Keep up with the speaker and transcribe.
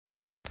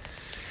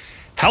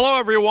Hello,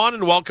 everyone,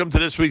 and welcome to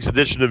this week's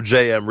edition of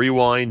JM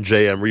Rewind.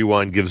 JM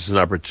Rewind gives us an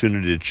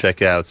opportunity to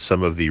check out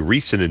some of the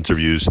recent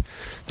interviews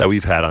that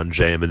we've had on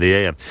JM and the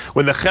AM.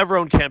 When the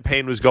Chevron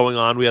campaign was going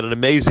on, we had an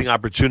amazing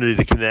opportunity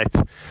to connect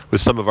with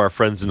some of our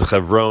friends in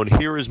Chevron.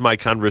 Here is my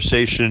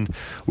conversation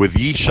with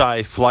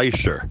Yishai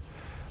Fleischer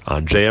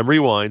on JM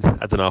Rewind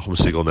at the Nachum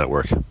Segal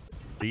Network.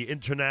 The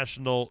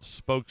international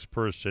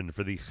spokesperson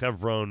for the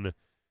Chevron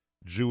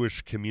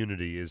Jewish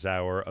community is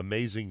our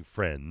amazing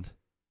friend,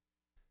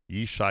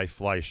 Yishai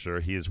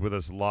Fleischer. He is with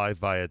us live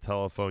via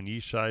telephone.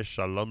 Yishai,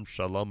 shalom,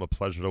 shalom. A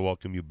pleasure to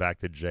welcome you back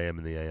to JM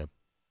and the AM.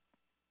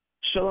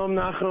 Shalom,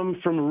 Nachum,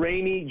 from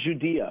rainy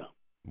Judea.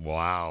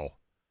 Wow.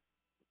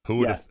 Who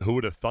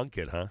would have thunk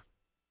it, huh?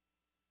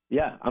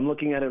 Yeah, I'm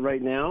looking at it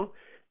right now,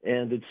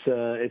 and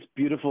it's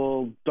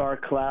beautiful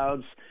dark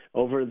clouds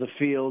over the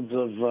fields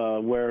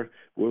of where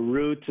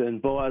Ruth and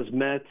Boaz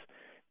met,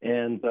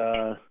 and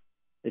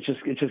it's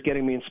just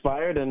getting me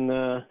inspired. And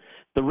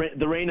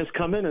the rain is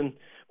coming, and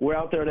we're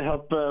out there to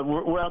help.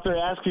 We're out there to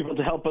ask people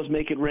to help us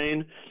make it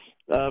rain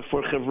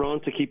for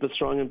Chevron to keep it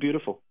strong and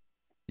beautiful.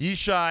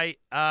 Yishai,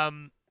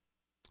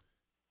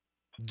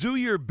 do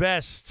your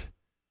best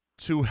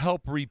to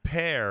help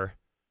repair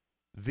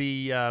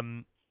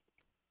the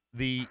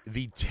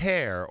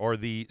tear or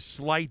the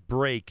slight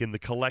break in the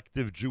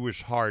collective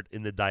Jewish heart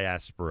in the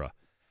diaspora.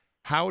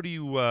 How do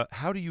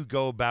you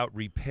go about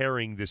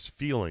repairing this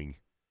feeling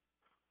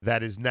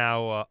that is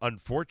now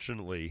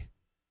unfortunately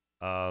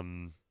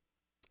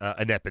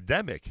an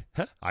epidemic?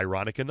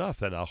 Ironic enough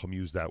that Nachum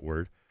used that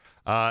word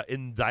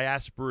in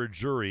diaspora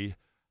Jewry,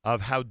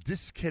 of how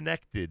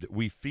disconnected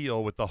we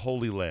feel with the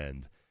Holy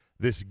Land.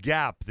 This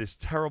gap, this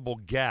terrible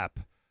gap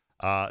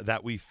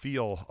that we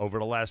feel over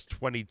the last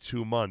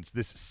 22 months,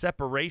 this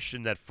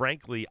separation that,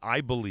 frankly,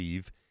 I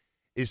believe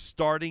is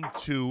starting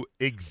to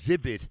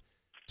exhibit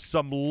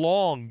some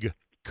long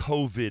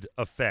COVID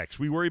effects.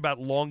 We worry about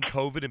long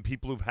COVID and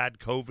people who've had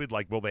COVID,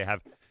 like, will they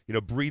have,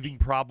 breathing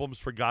problems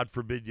for, God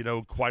forbid,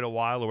 quite a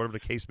while or whatever the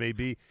case may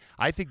be.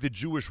 I think the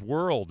Jewish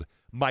world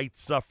might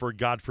suffer,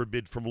 God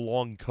forbid, from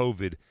long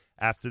COVID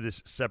after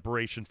this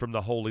separation from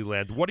the Holy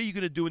Land. What are you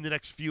going to do in the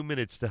next few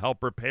minutes to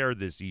help repair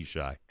this,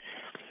 Yishai?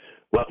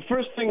 Well,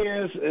 first thing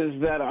is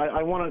that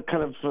I want to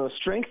kind of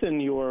strengthen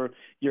your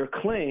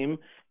claim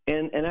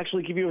and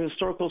actually give you a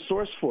historical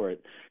source for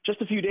it. Just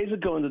a few days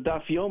ago in the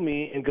Daf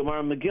Yomi in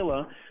Gemara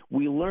Megillah,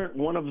 we learned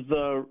one of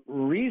the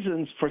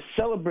reasons for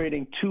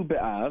celebrating Tu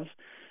B'Av,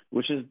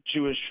 which is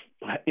Jewish,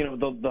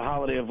 the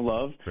holiday of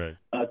love, right.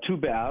 Tu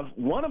B'Av.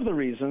 One of the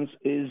reasons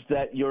is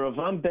that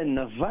Yerovam ben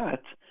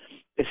Navat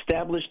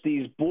established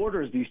these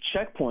borders, these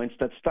checkpoints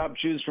that stopped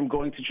Jews from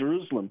going to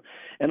Jerusalem.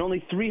 And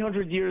only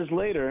 300 years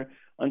later,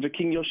 under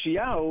King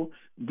Yoshiyahu,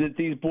 did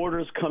these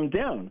borders come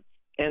down.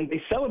 And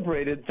they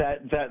celebrated the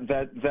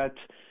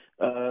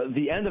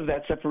end of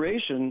that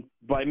separation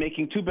by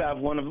making Tu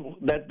B'Av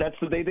that's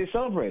the day they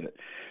celebrated.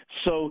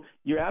 So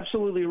you're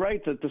absolutely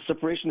right that the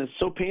separation is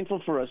so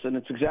painful for us, and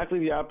it's exactly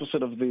the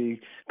opposite of the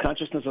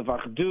consciousness of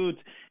Achdut,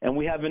 and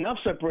we have enough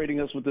separating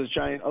us with this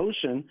giant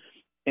ocean.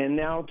 And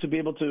now to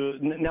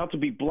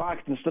be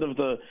blocked instead of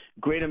the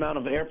great amount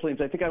of airplanes.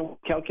 I think I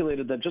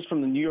calculated that just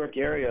from the New York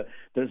area,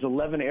 there's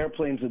 11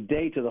 airplanes a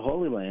day to the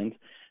Holy Land.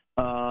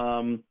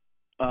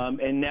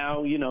 And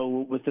now,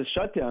 with this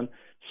shutdown.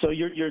 So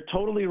you're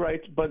totally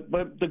right. But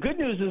the good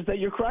news is that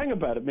you're crying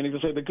about it. Meaning to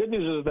say, the good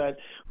news is that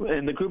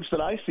in the groups that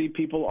I see,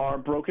 people are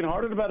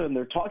brokenhearted about it and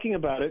they're talking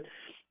about it.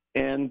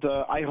 And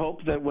I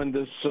hope that when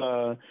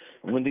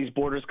these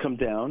borders come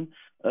down,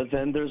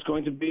 then there's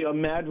going to be a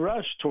mad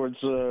rush towards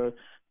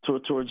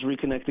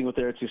reconnecting with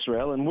Eretz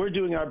Yisrael, and we're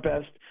doing our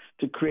best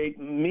to create.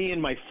 Me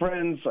and my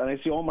friends, and I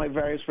see all my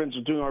various friends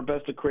are doing our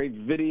best to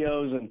create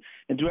videos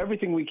and do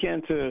everything we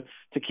can to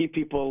keep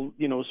people,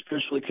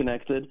 spiritually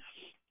connected.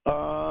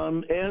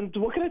 And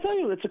what can I tell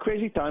you? It's a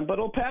crazy time, but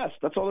it'll pass.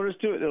 That's all there is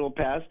to it. It'll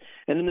pass.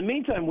 And in the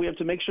meantime, we have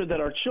to make sure that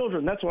our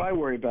children. That's what I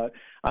worry about.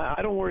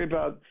 I don't worry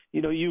about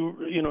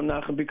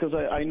Nachum, because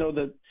I know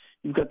that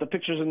you've got the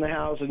pictures in the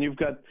house and you've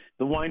got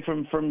the wine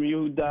from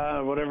Yehuda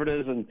or whatever it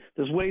is, and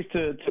there's ways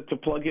to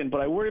plug in. But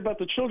I worry about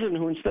the children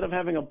who, instead of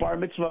having a bar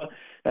mitzvah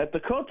at the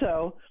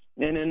Kotel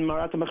and in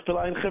Marat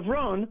HaMachpelah in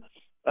Hebron,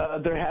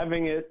 they're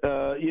having it,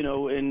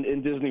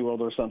 in Disney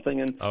World or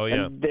something, and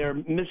they're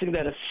missing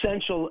that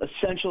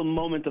essential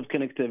moment of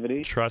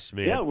connectivity. Trust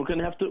me. Yeah, we're going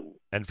to have to.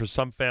 And for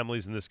some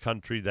families in this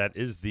country, that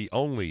is the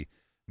only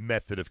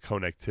method of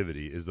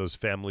connectivity, is those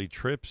family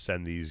trips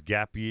and these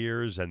gap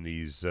years and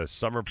these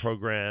summer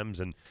programs.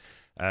 And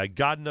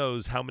God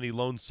knows how many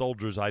lone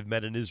soldiers I've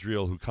met in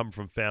Israel who come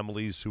from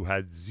families who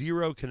had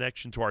zero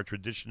connection to our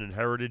tradition and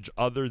heritage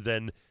other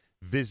than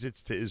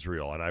visits to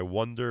Israel. And I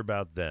wonder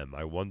about them.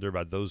 I wonder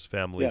about those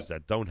families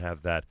that don't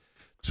have that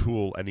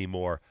tool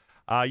anymore.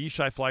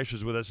 Yishai Fleischer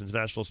is with us,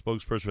 international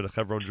spokesperson for the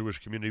Chevron Jewish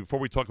community. Before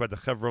we talk about the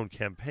Chevron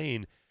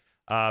campaign,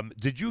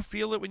 did you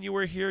feel it when you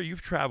were here?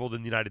 You've traveled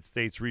in the United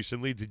States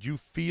recently. Did you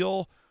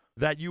feel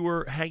that you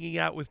were hanging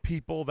out with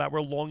people that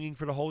were longing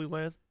for the Holy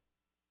Land?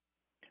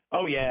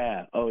 Oh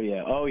yeah,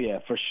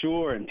 for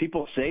sure. And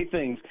people say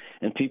things,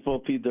 and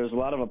there's a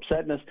lot of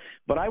upsetness.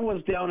 But I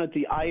was down at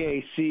the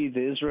IAC,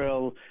 the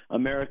Israel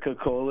America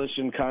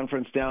Coalition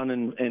conference down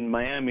in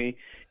Miami,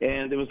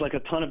 and there was like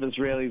a ton of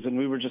Israelis, and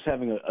we were just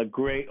having a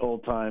great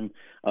old time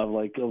of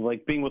like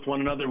being with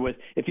one another. With,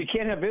 if you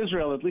can't have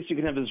Israel, at least you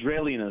can have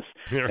Israeliness.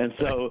 and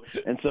so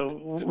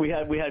we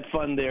had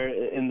fun there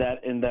in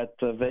that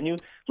venue.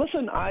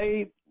 Listen,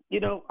 I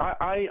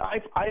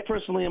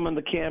personally am in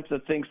the camp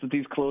that thinks that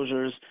these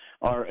closures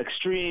are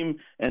extreme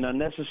and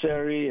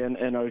unnecessary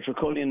and are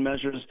draconian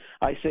measures.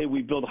 I say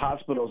we build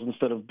hospitals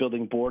instead of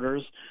building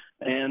borders,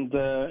 and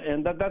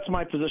that's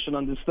my position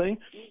on this thing.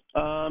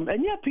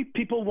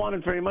 People want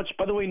it very much.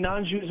 By the way,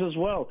 non-Jews as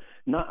well.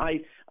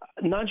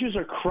 Non-Jews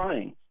are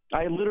crying.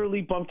 I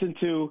literally bumped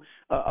into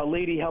a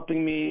lady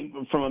helping me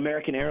from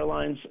American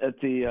Airlines at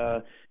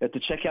the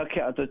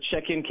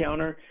check-in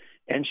counter,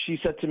 and she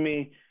said to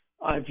me,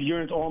 I've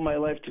yearned all my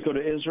life to go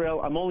to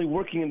Israel. I'm only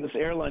working in this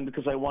airline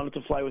because I wanted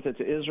to fly with it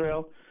to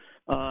Israel,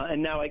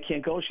 and now I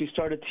can't go. She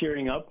started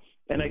tearing up,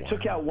 and I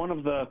took out one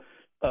of the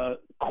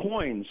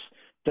coins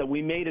that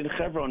we made in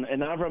Hebron, an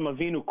Avram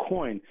Avinu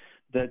coin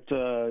that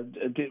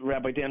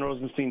Rabbi Dan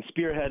Rosenstein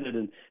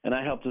spearheaded, and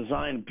I helped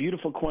design a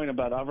beautiful coin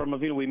about Avram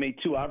Avinu. We made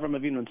two, Avram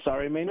Avinu and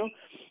Sari Menu.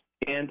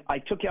 And I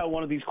took out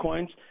one of these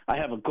coins. I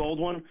have a gold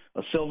one,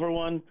 a silver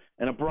one,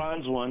 and a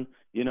bronze one.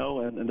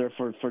 And they're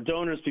for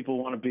donors. People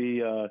want to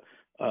be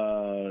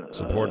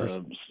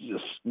supporters.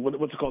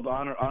 What's it called?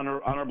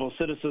 Honorable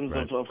citizens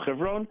right. of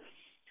Hebron.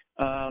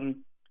 And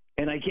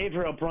I gave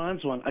her a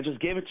bronze one. I just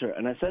gave it to her,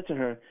 and I said to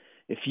her,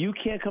 "If you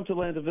can't come to the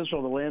land of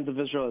Israel, the land of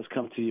Israel has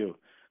come to you."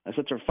 I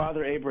said to her,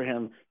 "Father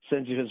Abraham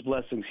sends you his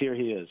blessings. Here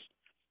he is."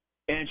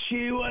 And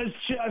she was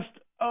just,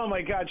 oh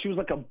my God, she was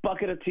like a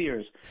bucket of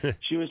tears.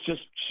 She was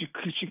just,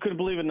 she couldn't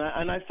believe it.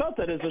 And I felt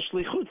that as a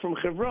shlichut from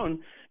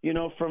Hebron,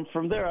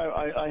 from there,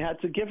 I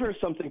had to give her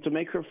something to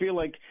make her feel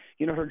like,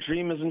 her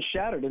dream isn't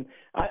shattered. And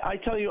I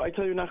tell you,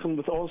 Nachum,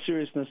 with all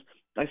seriousness,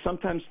 I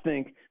sometimes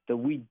think that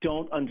we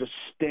don't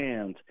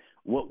understand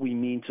what we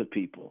mean to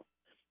people.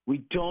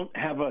 We don't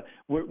have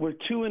we're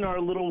too in our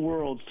little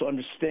worlds to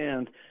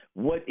understand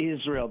what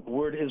Israel, the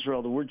word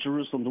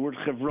Jerusalem, the word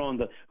Hebron,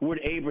 the word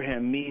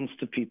Abraham means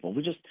to people.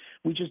 We just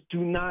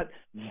do not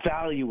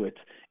value it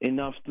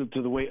enough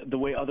to the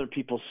way other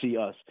people see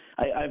us.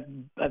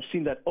 I've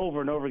seen that over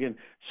and over again.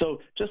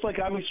 So just like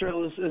Am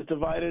Yisrael is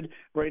divided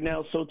right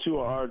now, so too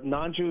are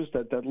non-Jews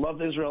that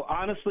love Israel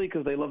honestly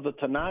because they love the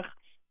Tanakh.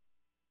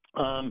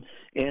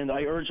 And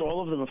I urge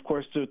all of them, of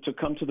course, to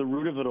come to the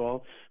root of it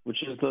all, which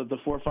is the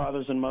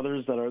forefathers and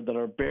mothers that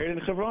are buried in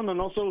Hebron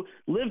and also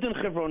lived in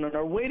Hebron and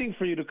are waiting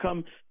for you to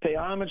come pay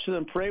homage to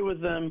them, pray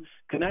with them,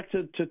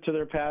 connected to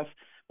their path.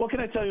 What can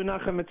I tell you,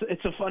 Nachum?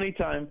 It's a funny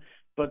time,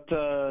 but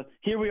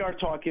here we are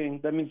talking.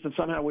 That means that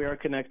somehow we are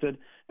connected,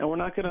 and we're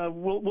not gonna.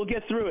 We'll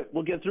get through it.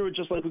 We'll get through it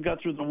just like we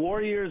got through the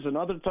war years and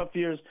other tough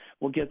years.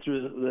 We'll get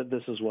through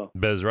this as well.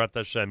 Bezrat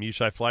Hashem.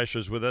 Yishai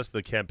Fleischer's with us.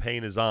 The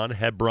campaign is on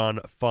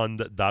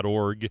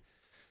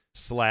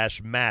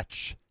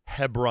HebronFund.org/match.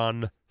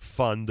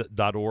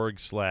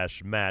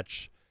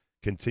 HebronFund.org/match.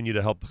 Continue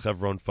to help the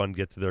Hebron Fund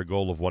get to their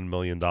goal of $1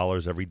 million.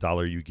 Every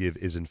dollar you give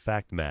is in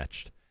fact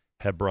matched.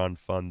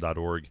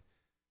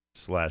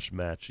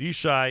 HebronFund.org/match.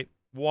 Yishai,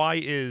 why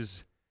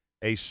is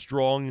a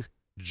strong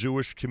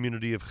Jewish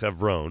community of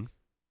Hebron,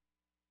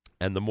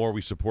 and the more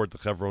we support the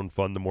Hebron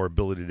Fund, the more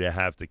ability they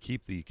have to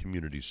keep the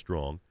community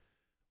strong,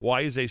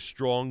 why is a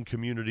strong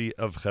community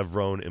of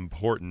Hebron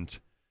important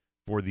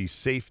for the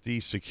safety,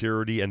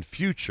 security, and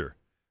future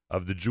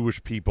of the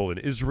Jewish people in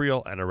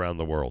Israel and around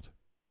the world?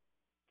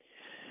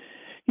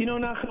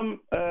 Nachum,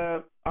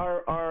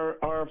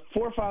 our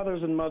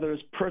forefathers and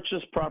mothers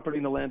purchased property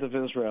in the land of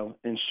Israel,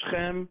 in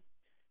Shechem,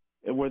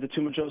 where the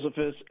tomb of Joseph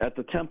is, at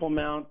the Temple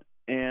Mount,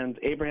 and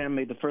Abraham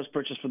made the first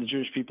purchase for the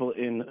Jewish people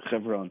in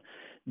Hebron.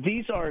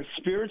 These are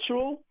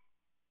spiritual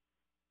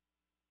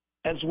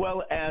as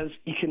well as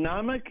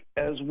economic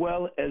as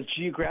well as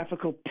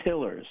geographical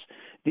pillars.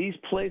 These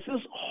places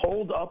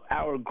hold up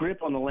our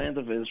grip on the land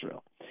of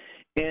Israel.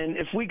 And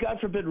if we, God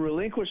forbid,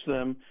 relinquish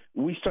them,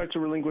 we start to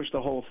relinquish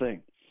the whole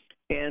thing.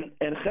 And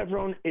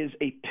Hebron is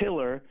a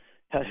pillar,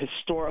 a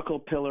historical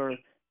pillar,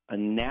 a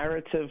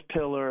narrative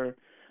pillar,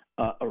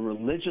 a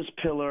religious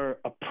pillar,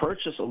 a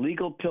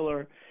legal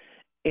pillar,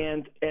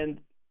 and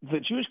the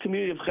Jewish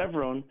community of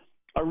Hebron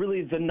are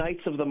really the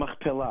knights of the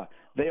Machpelah.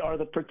 They are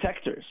the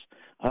protectors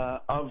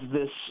of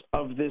this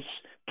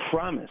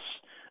promise,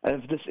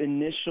 of this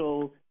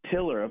initial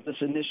pillar, of this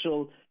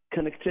initial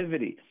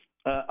connectivity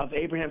of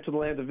Abraham to the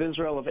land of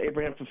Israel, of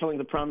Abraham fulfilling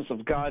the promise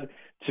of God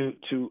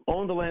to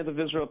own the land of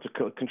Israel, to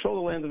control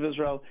the land of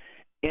Israel.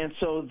 And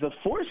so the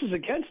forces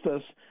against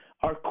us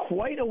are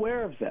quite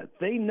aware of that.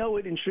 They know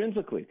it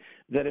intrinsically,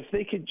 that if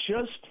they could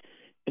just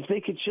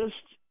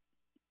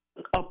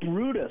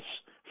uproot us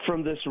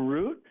from this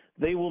root,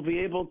 they will be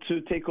able to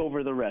take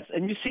over the rest.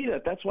 And you see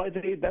that. That's why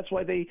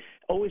they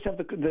always have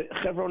the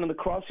Hebron in the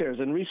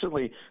crosshairs. And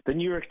recently, the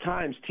New York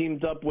Times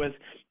teamed up with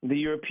the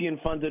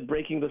European-funded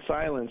Breaking the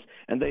Silence,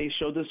 and they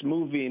showed this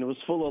movie, and it was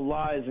full of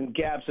lies and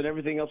gaps and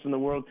everything else in the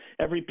world.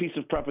 Every piece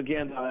of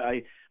propaganda,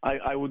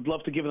 I would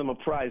love to give them a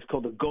prize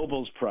called the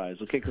Goebbels Prize,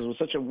 okay, because it was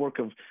such a work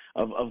of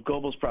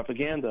Goebbels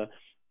propaganda.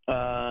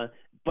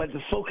 But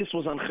the focus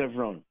was on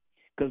Hebron,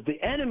 because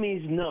the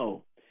enemies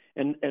know.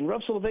 And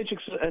Rav Soloveitchik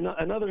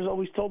and others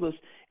always told us,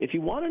 if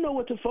you want to know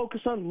what to focus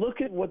on, look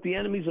at what the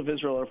enemies of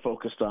Israel are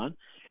focused on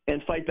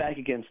and fight back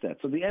against that.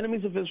 So the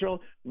enemies of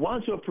Israel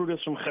want to uproot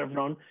us from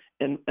Hebron,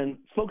 and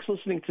folks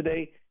listening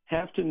today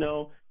have to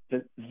know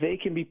that they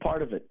can be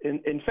part of it.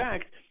 In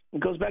fact,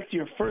 it goes back to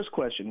your first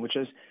question, which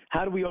is,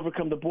 how do we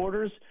overcome the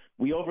borders?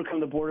 We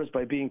overcome the borders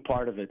by being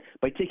part of it,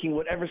 by taking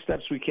whatever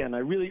steps we can. I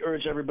really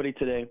urge everybody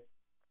today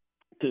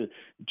to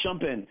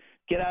jump in,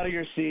 get out of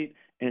your seat,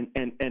 and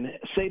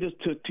say to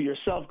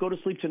yourself, go to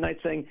sleep tonight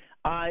saying,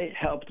 I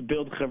helped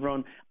build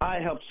Hebron. I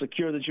helped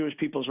secure the Jewish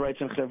people's rights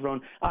in Hebron.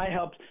 I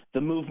helped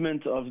the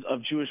movement of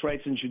Jewish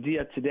rights in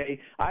Judea today.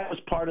 I was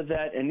part of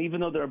that, and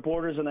even though there are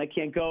borders and I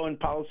can't go and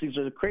policies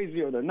are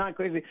crazy or they're not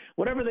crazy,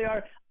 whatever they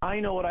are, I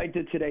know what I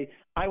did today.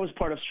 I was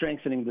part of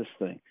strengthening this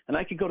thing. And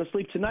I could go to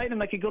sleep tonight,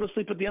 and I could go to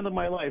sleep at the end of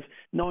my life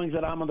knowing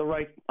that I'm on the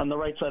right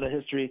side of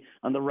history,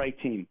 on the right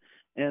team.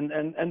 And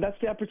that's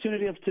the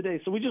opportunity of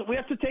today. So we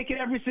have to take it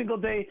every single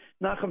day.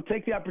 Nachum,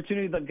 take the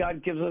opportunity that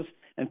God gives us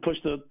and push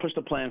the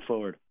plan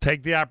forward.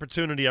 Take the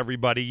opportunity,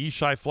 everybody.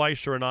 Yishai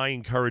Fleischer and I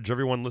encourage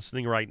everyone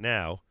listening right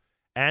now,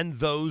 and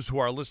those who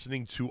are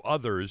listening to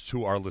others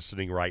who are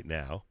listening right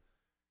now,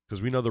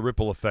 because we know the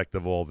ripple effect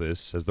of all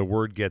this. As the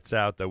word gets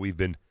out that we've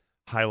been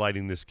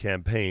highlighting this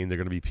campaign, there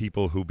are going to be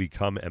people who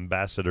become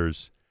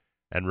ambassadors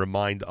and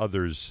remind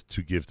others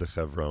to give to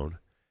Hebron.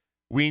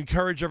 We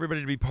encourage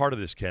everybody to be part of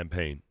this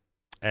campaign.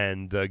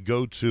 And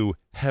go to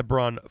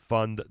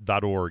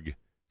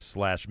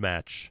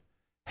HebronFund.org/match.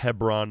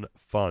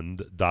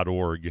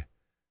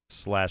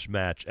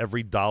 HebronFund.org/match.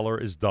 Every dollar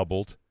is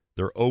doubled.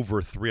 They're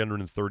over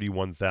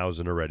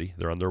 331,000 already.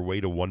 They're on their way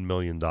to $1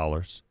 million.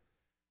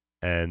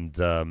 And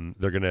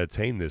they're going to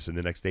attain this in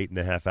the next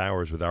 8.5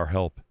 hours with our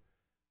help.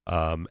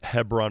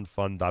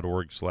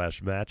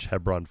 HebronFund.org/match.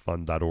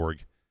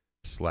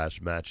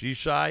 HebronFund.org/match.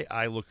 Yishai,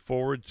 I look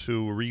forward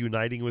to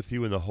reuniting with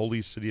you in the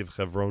holy city of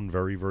Hebron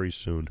very, very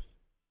soon.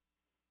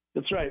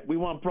 That's right. We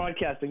want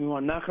broadcasting. We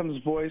want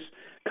Nachum's voice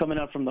coming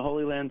out from the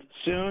Holy Land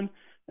soon.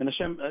 And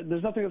Hashem,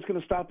 there's nothing that's going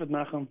to stop it,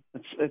 Nachum.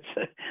 It's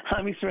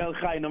Am Yisrael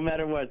Chai, no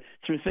matter what,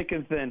 through thick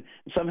and thin.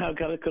 Somehow,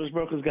 Kadosh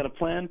Baruch Hu's got a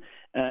plan,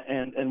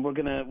 and we're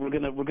gonna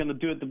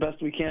do it the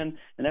best we can.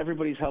 And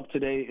everybody's help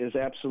today is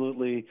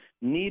absolutely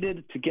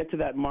needed to get to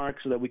that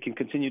mark, so that we can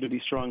continue to be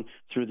strong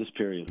through this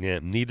period. Yeah,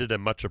 needed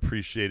and much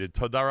appreciated.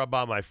 Toda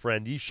Rabah, my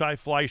friend. Yishai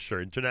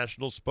Fleischer,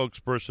 international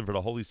spokesperson for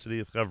the holy city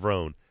of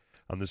Hebron,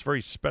 on this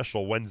very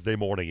special Wednesday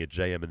morning at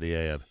JM in the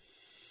AM.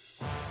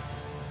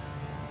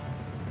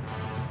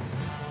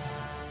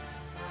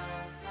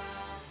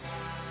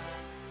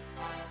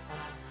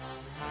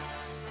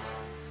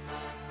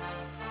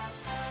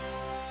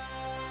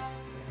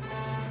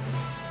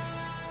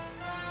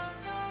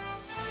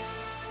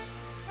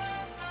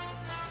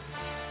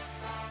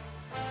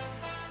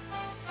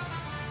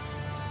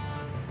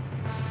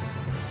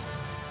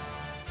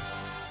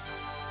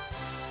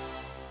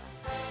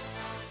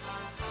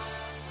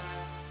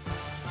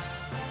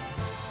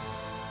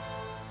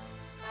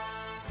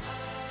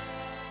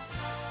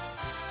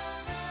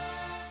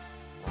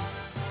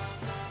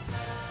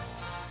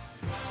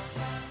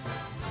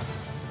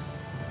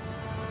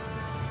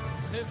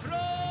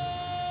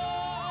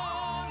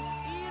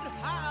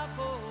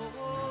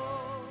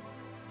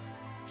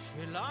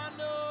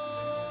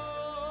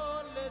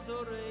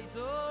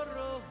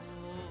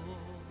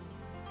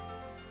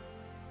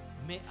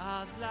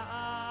 מאז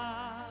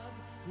לעד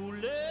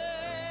ולתמיד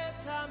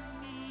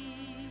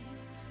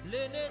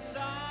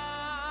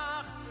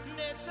לנצח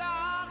נצחים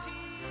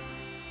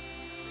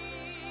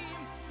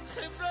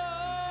חברון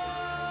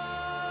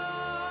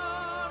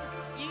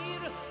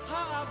עיר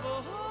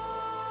האבות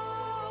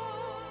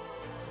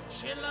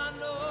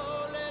שלנו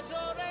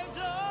לדורי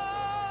דורות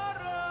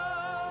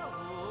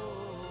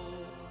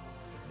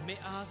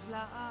מאז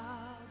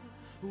לעד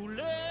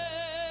ולתמיד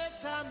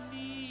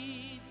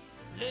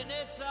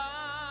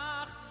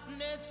לנצח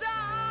נצחים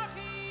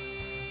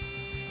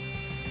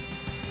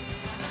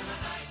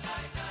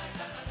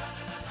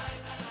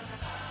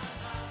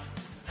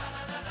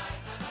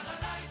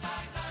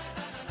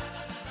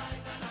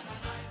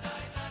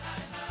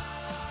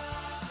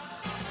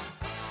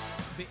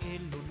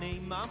באלוני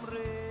ממרא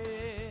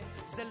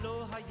זה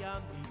לא היה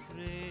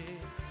מקרה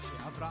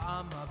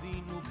שאברהם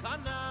אבינו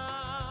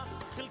קנה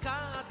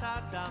חלקת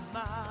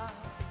אדמה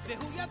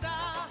והוא ידע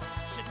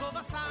שטוב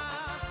עשה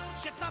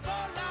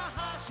שתבוא לה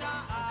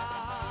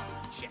השעה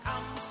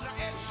שעם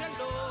ישראל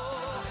שלו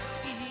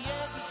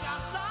יהיה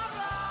בשעת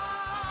צרה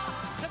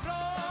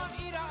חברון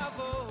עיר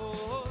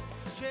האבות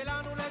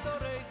שלנו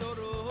לדורי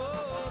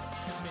דורות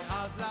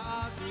מאז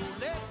לעד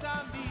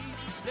ולתמיד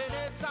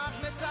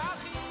לנצח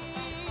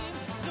נצחים.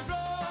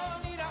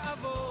 חברון עיר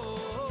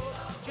האבות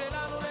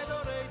שלנו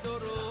לדורי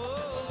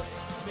דורות,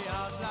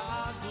 מאז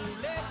לעד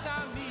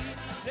ולתמיד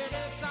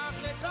לנצח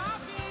נצחים.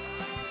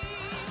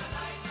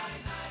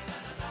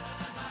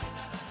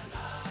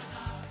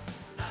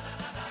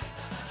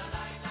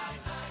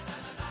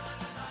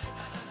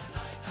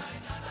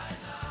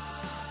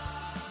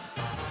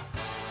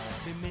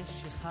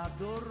 במשך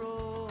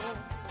הדורות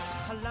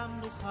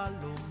חלמנו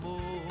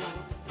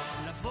חלומות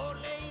לבוא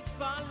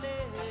להתפלל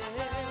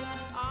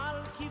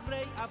על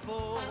קברי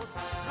אבות.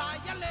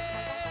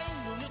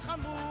 חיילינו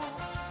נלחמו,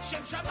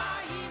 שם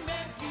שמיים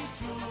הם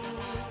קידשו,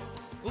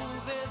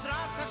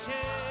 ובעזרת השם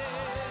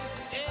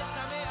את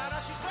המערה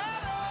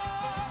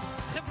שחררו.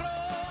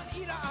 חברון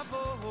עיר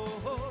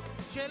האבות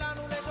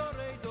שלנו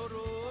לדורי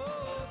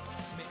דורות,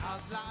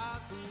 מאז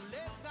לעד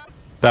ולתמיד.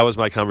 That was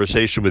my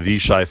conversation with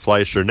Yishai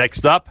Fleischer.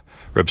 Next up,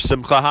 Reb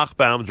Simcha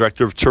Hochbaum,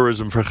 Director of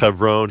Tourism for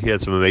Chevron. He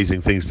had some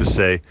amazing things to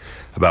say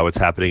about what's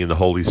happening in the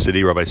Holy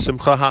City. Rabbi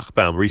Simcha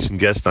Hochbaum, recent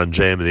guest on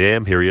JM and the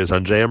AM. Here he is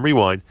on JM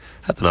Rewind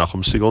at the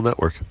Nachum Segal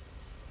Network.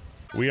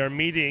 We are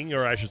meeting,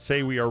 or I should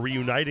say we are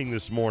reuniting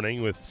this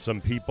morning with some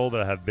people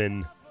that have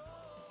been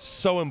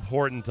so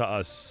important to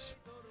us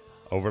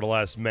over the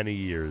last many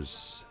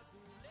years.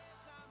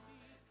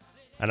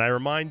 And I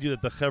remind you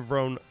that the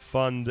Chevron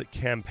Fund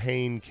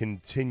campaign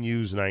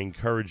continues, and I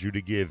encourage you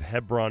to give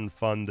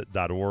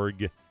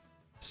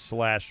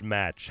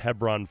hebronfund.org/match,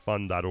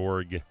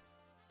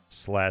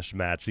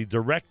 hebronfund.org/match. The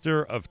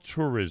Director of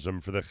Tourism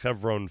for the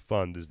Chevron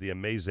Fund is the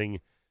amazing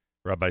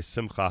Rabbi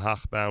Simcha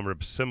Hochbaum.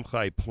 Rabbi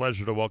Simcha, a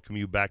pleasure to welcome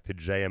you back to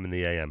JM and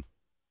the AM.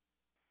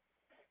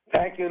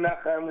 Thank you,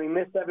 Nachum. We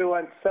miss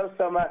everyone so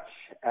much,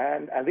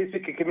 and at least we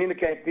can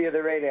communicate via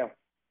the radio.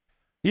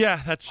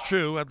 Yeah, that's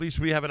true. At least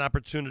we have an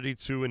opportunity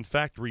to, in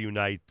fact,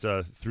 reunite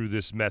through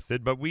this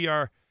method. But we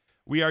are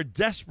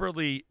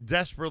desperately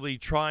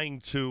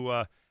trying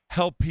to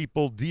help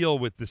people deal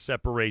with the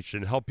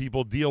separation, help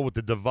people deal with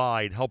the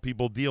divide, help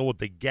people deal with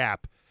the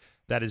gap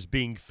that is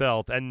being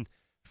felt. And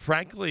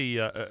frankly,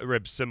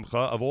 Reb Simcha,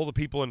 of all the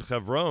people in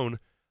Chevron,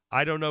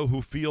 I don't know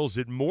who feels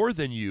it more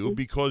than you,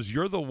 because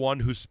you're the one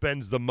who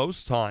spends the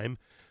most time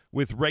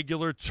with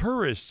regular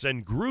tourists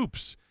and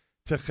groups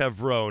to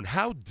Chevron.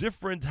 How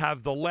different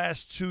have the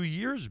last 2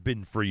 years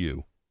been for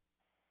you?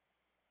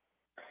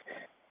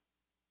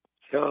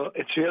 So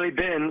it's really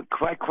been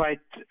quite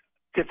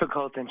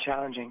difficult and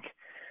challenging.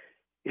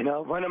 You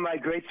know, one of my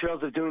great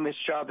thrills of doing this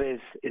job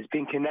is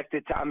being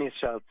connected to Am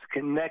Yisrael, to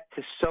connect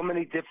to so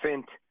many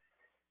different,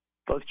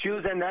 both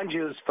Jews and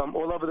non-Jews from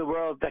all over the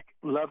world that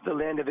love the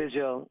land of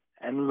Israel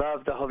and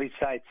love the holy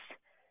sites.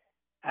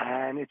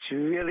 And it's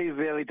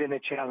really been a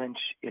challenge,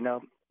 you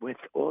know, with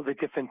all the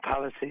different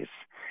policies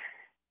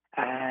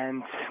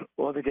and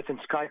all the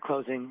different sky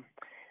closing.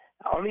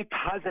 Only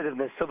positive,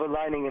 the silver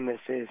lining in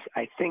this is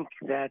I think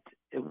that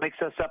it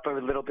wakes us up a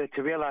little bit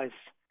to realize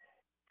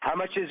how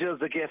much Israel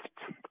is a gift,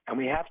 and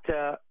we have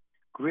to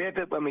grab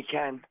it when we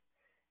can.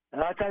 A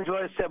lot of times we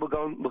always said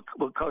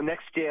we'll go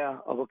next year,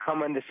 or we'll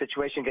come when the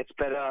situation gets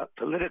better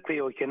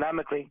politically or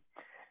economically.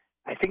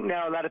 I think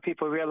now a lot of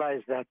people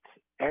realize that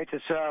Eretz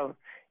Yisrael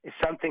is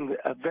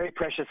a very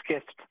precious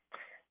gift.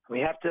 We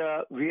have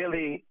to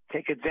really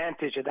take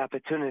advantage of the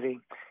opportunity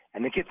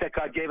and the gift that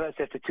God gave us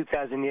after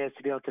 2,000 years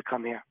to be able to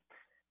come here.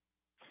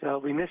 So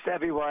we miss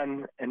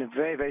everyone in a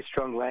very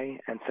strong way.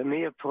 And for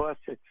me, of course,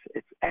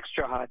 it's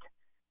extra hard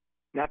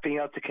not being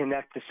able to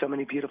connect to so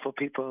many beautiful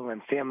people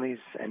and families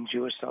and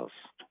Jewish souls.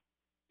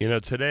 You know,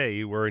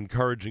 today we're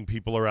encouraging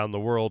people around the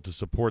world to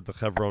support the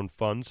Chevron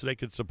Fund so they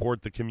can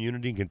support the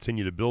community and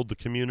continue to build the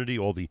community,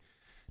 all the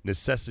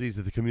necessities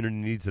that the community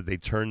needs that they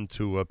turn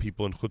to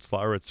people in Chutz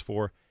La'aretz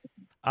for.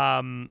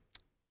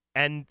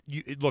 And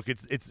look,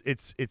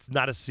 it's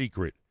not a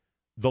secret.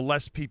 The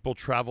less people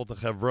travel to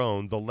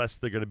Chevron, the less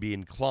they're going to be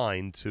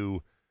inclined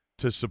to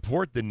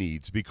support the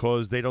needs,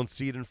 because they don't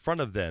see it in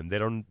front of them.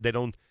 They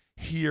don't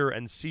hear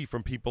and see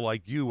from people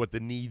like you what the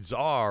needs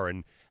are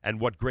and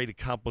what great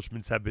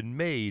accomplishments have been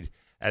made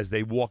as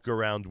they walk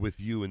around with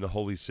you in the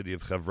holy city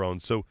of Chevron.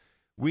 So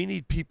we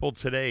need people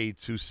today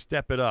to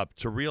step it up,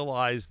 to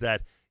realize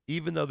that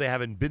even though they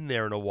haven't been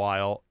there in a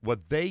while,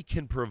 what they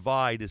can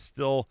provide is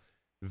still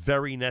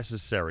very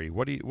necessary.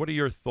 What are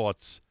your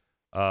thoughts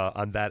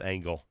on that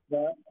angle?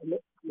 On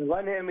the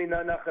one hand, we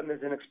know, Nachum,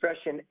 there's an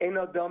expression,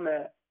 Eino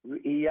dome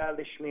iya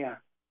lishmiya.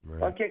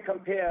 One can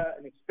compare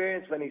an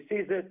experience when he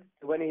sees it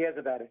to when he hears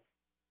about it.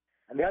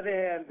 On the other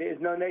hand, there is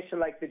no nation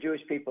like the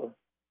Jewish people.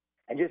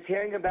 And just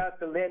hearing about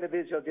the land of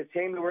Israel, just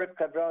hearing the word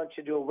Chevron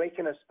should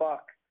awaken a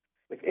spark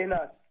within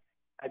us,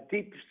 a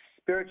deep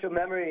spiritual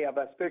memory of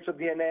a spiritual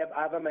DNA of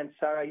Avram and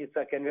Sarah,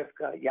 Yitzhak and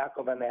Rivka,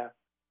 Yaakov and Leah.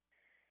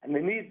 And the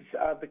needs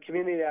of the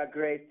community are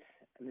great,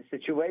 and the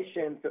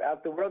situation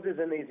throughout the world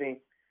isn't easy.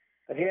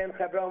 But here in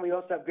Hebron, we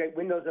also have great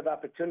windows of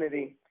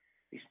opportunity.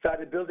 We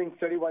started building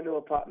 31 new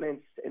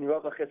apartments in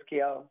Rova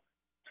Chizkiyahu.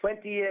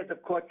 20 years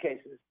of court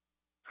cases,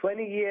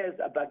 20 years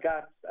of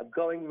bagatz, of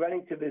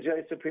running to the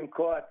Israeli Supreme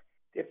Court,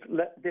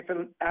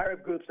 different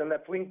Arab groups and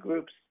left-wing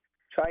groups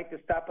trying to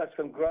stop us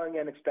from growing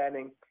and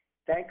expanding.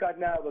 Thank God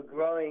now we're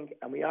growing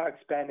and we are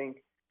expanding.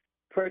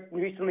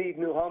 Recently,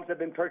 new homes have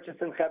been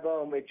purchased in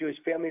Hebron where Jewish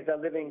families are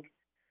living.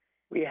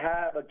 We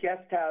have a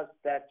guest house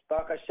that's,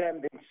 Baruch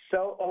Hashem, been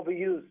so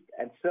overused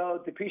and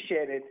so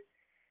depreciated.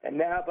 And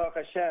now, Baruch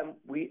Hashem,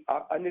 we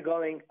are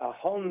undergoing a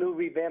whole new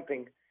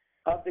revamping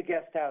of the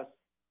guest house.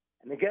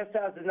 And the guest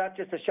house is not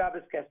just a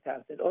Shabbos guest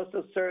house. It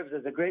also serves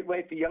as a great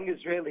way for young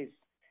Israelis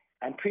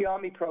and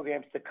pre-army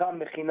programs to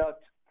come, mechinot,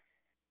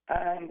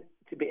 and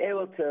to be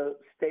able to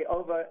stay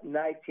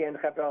overnight here in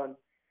Hebron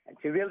and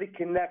to really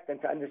connect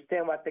and to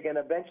understand what they're going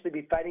to eventually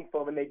be fighting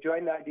for when they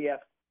join the IDF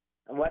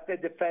and what they're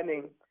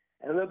defending,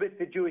 and a little bit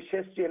the Jewish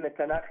history and the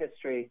Tanakh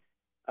history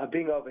of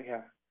being over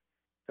here.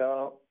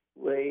 So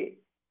we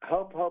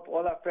hope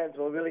all our friends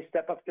will really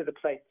step up to the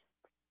plate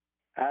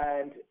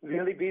and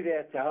really be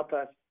there to help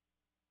us.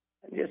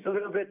 And just a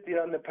little bit,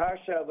 in the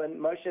parsha, when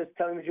Moshe is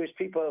telling the Jewish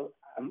people,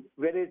 I'm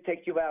ready to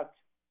take you out.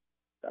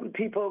 Some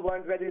people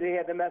weren't ready to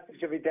hear the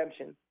message of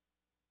redemption.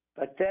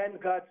 But then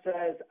God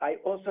says, I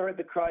also heard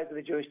the cries of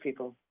the Jewish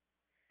people.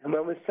 And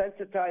when we're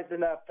sensitized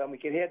enough and we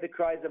can hear the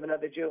cries of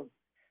another Jew,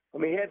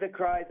 when we hear the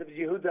cries of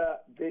Yehuda,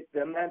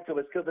 the man who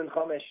was killed in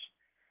Chomesh,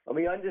 when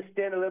we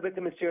understand a little bit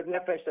the Mesirat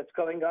Nefesh that's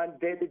going on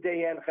day to day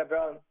here in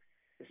Hebron,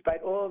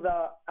 despite all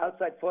the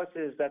outside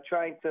forces that are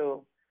trying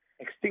to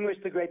extinguish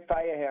the great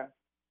fire here,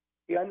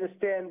 we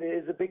understand there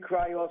is a big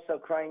cry also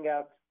crying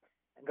out.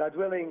 And God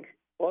willing,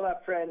 all our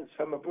friends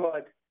from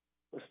abroad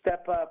will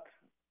step up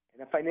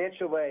in a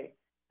financial way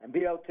and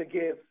be able to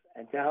give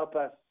and to help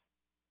us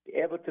be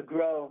able to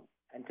grow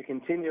and to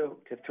continue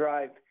to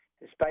thrive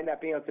despite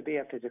not being able to be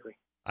here physically.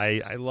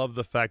 I love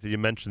the fact that you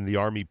mentioned the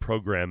Army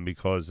program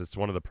because it's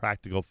one of the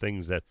practical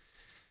things that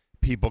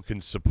people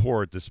can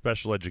support, the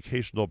special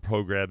educational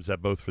programs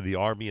that both for the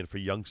Army and for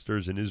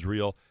youngsters in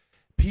Israel.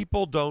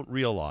 People don't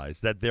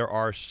realize that there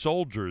are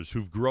soldiers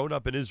who've grown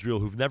up in Israel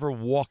who've never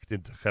walked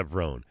into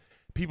Hebron.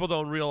 People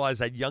don't realize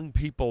that young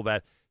people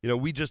that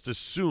we just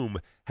assume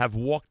have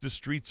walked the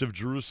streets of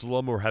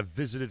Jerusalem or have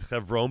visited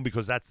Hebron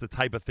because that's the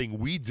type of thing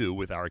we do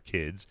with our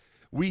kids.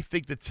 We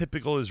think the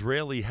typical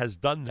Israeli has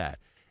done that.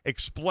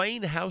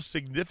 Explain how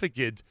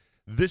significant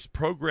this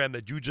program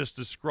that you just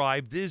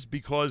described is,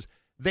 because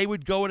they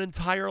would go an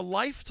entire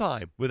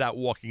lifetime without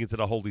walking into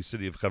the holy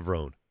city of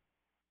Hebron.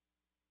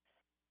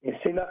 You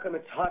see, Nachum,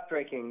 it's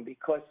heartbreaking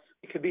because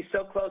it could be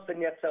so close and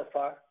yet so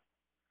far.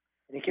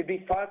 And it could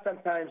be far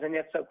sometimes and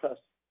yet so close.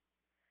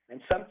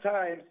 And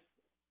sometimes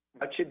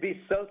what should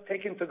be so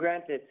taken for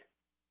granted,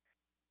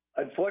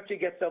 unfortunately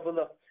gets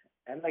overlooked.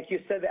 And like you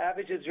said, the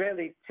average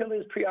Israeli, till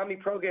his pre-army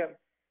program,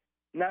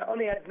 not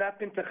only has not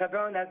been to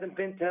Hebron, hasn't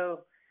been to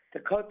the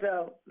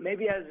Kotel,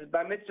 maybe as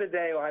Bar Mitzvah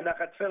Day or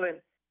Hanachat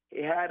Tefillin,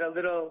 he had a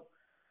little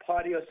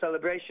party or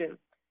celebration.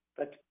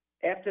 But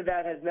after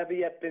that has never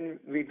yet been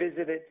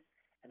revisited.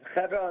 And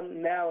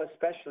Hebron now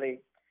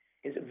especially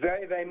is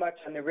very, very much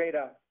on the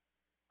radar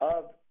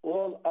of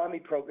all army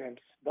programs,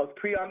 both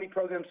pre-army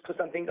programs,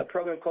 because I'm thinking a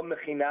program called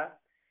Mechina,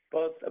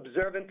 both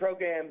observant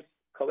programs,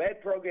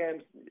 co-ed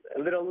programs, a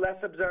little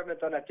less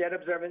observant or not yet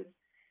observant,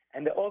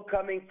 and they're all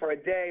coming for a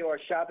day or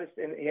Shabbos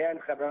here in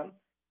Hebron.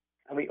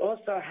 And we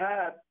also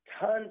have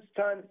tons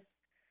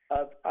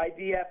of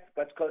IDF,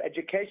 what's called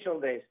educational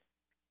days,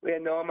 where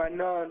Noam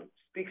Arnon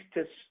speaks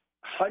to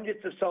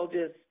hundreds of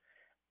soldiers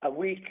a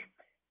week,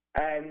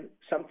 and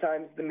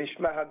sometimes the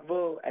Mishmar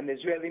HaGvul and the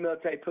Israeli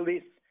military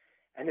police.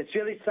 And it's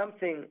really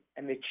something,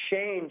 and the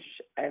change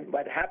and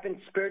what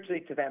happens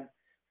spiritually to them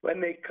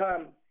when they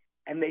come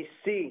and they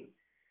see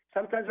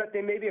sometimes what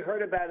they maybe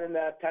heard about in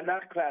the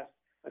Tanakh class,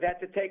 or they had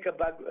to take a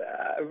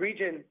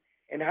region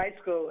in high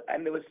school,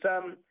 and there was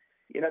some,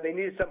 they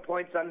needed some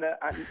points on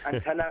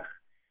Tanakh.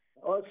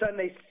 All of a sudden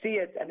they see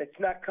it, and it's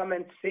not come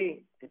and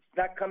see. It's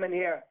not come and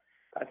hear.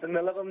 It's on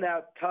the level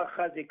now, Tal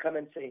Chazi, come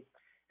and see.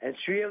 And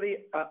it's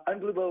really an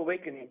unbelievable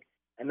awakening.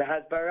 And the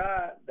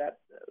Hasbara that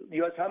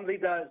Yoz Hamli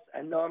does,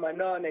 and Noam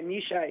Arnon and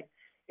Yishai,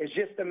 is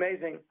just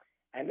amazing.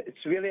 And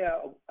it's really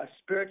a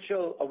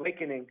spiritual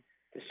awakening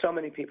to so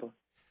many people.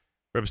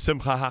 Reb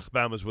Simcha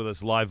Hachbaum is with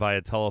us live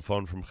via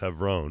telephone from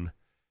Hebron.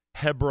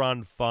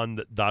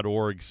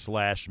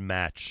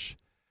 HebronFund.org/match.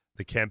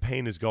 The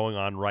campaign is going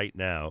on right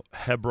now.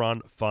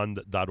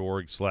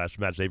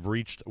 HebronFund.org/match. They've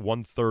reached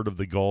 1/3 of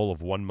the goal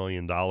of $1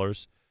 million.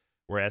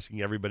 We're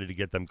asking everybody to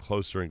get them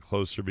closer and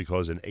closer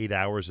because in 8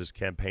 hours this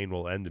campaign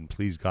will end, and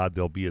please God,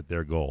 they'll be at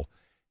their goal.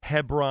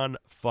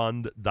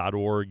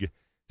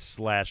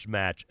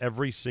 HebronFund.org/match.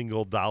 Every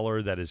single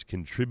dollar that is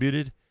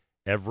contributed,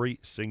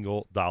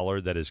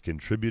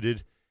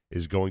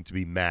 is going to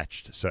be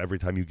matched. So every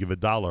time you give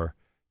 $1,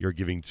 you're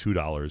giving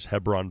 $2.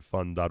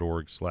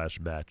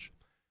 HebronFund.org/match.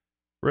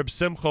 Reb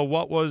Simcha,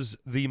 what was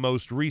the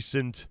most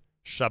recent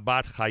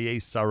Shabbat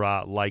Chayei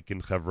Sarah like in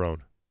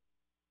Hebron?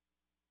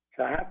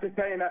 So I have to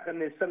tell you, Nachum,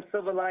 there's some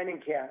silver lining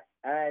here.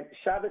 And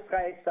Shabbos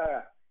Chayei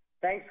Sarah,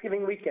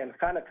 Thanksgiving weekend,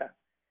 Hanukkah.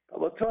 But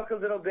we'll talk a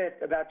little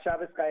bit about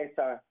Shabbos Chayei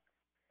Sarah.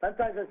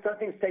 Sometimes when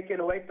something's taken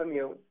away from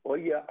you, or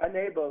you're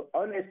unable,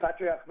 only as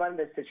Patriarch Van,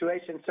 the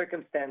situation,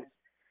 circumstance.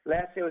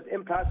 Last year was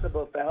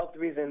impossible for health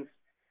reasons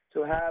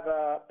to have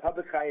a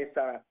public Chayei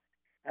Sarah.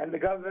 And the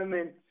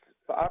government,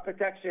 for our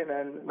protection,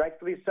 and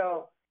rightfully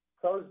so,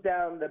 closed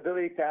down the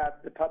ability to have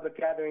the public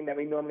gathering that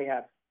we normally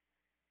have.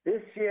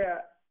 This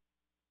year,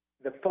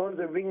 the phones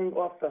are ringing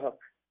off the hook.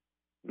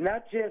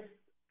 Not just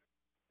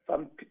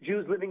from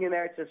Jews living in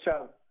Eretz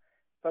Yisrael,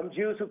 from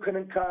Jews who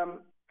couldn't come,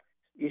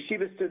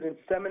 yeshiva students,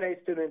 seminary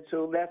students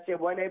who last year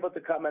weren't able to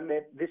come, and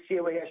this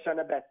year we're here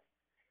Shana Bet.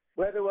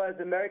 Whether it was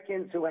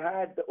Americans who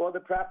had all the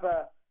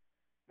proper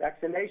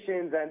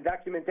vaccinations and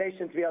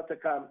documentation to be able to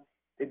come,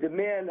 the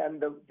demand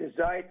and the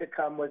desire to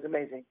come was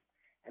amazing.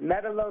 And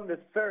not alone the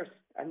thirst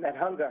and that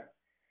hunger,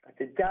 but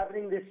the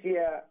davening this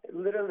year,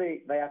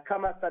 literally, we have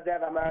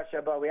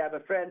a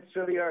friend,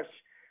 Shuli Hirsch,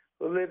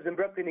 who lives in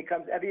Brooklyn. He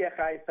comes every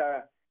Chayei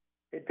Sarah.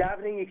 The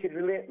davening, you could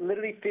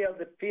literally feel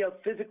the field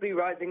physically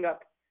rising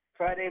up.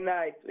 Friday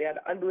night, we had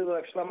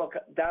unbelievable Shlomo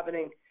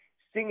davening,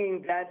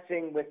 singing,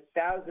 dancing with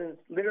thousands,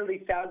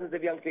 literally thousands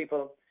of young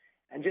people.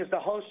 And just the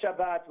whole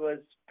Shabbat was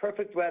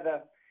perfect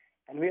weather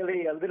and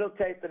really a little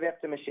taste of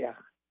after Mashiach.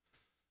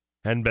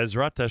 And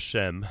Bezrat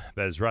Hashem,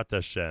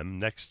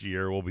 next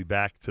year we'll be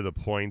back to the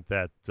point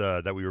that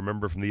we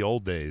remember from the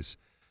old days,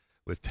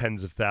 with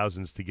tens of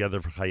thousands together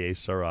for Chayei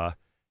Sarah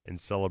in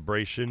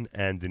celebration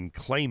and in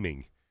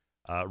claiming,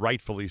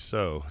 rightfully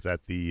so,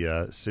 that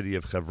the city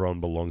of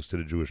Hebron belongs to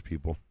the Jewish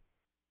people.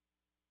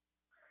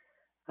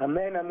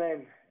 Amen,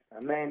 amen,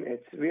 amen.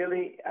 It's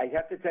really, I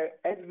have to tell you,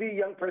 every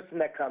young person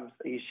that comes,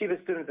 a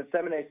yeshiva student, a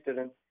seminary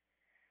student,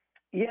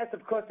 yes,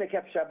 of course they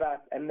kept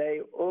Shabbat, and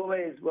they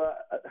always were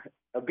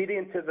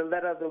obedient to the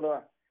letter of the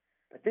law.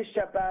 But this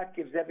Shabbat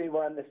gives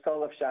everyone the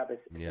soul of Shabbos.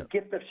 It's a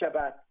gift of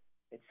Shabbat.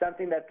 It's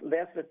something that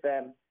lasts with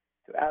them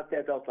throughout their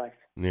adult life.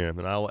 Yeah,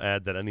 and I'll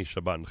add that any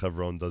Shabbat in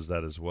Hebron does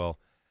that as well,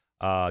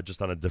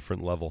 just on a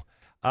different level.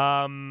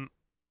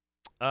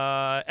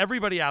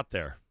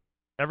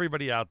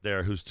 Everybody out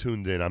there who's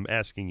tuned in, I'm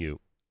asking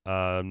you,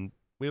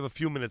 we have a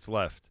few minutes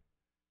left.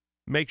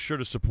 Make sure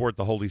to support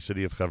the holy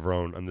city of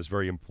Hebron on this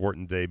very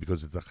important day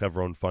because it's a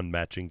Hebron Fund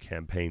Matching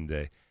Campaign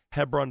Day.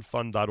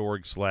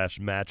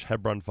 HebronFund.org/match,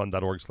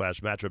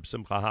 HebronFund.org/match. Reb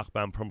Simcha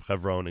Hachbaum from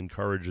Hebron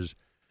encourages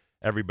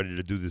everybody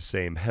to do the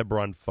same.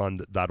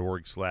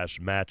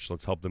 HebronFund.org/match.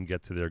 Let's help them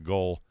get to their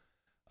goal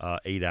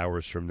 8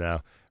 hours from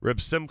now.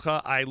 Reb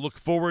Simcha, I look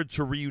forward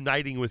to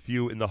reuniting with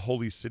you in the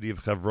holy city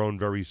of Hebron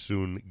very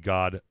soon,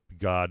 God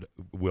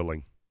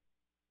willing.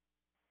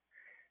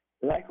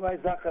 Likewise,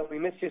 Zachar, we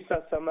miss you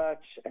so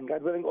much, and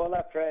God willing, all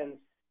our friends.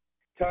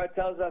 Torah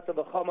tells us of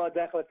a choma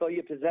decha with all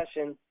your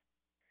possessions,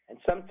 and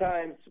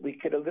sometimes we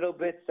could a little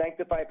bit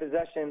sanctify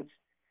possessions,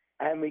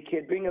 and we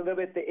could bring a little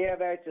bit the air of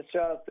Eretz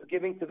Yisrael to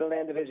giving to the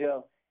land of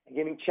Israel and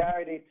giving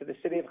charity to the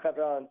city of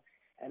Hebron,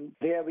 and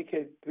there we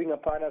could bring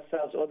upon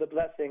ourselves all the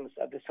blessings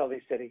of this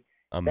holy city.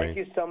 Amen. Thank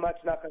you so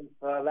much, Nachum,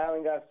 for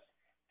allowing us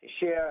to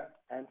share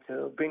and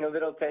to bring a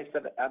little taste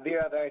of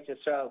Avira of Eretz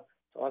Yisrael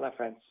to all our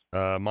friends.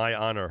 My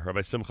honor.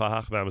 Rabbi Simcha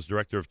Hachbaum is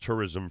Director of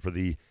Tourism for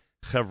the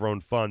Hebron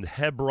Fund.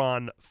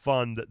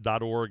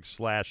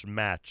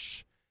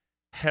 HebronFund.org/match.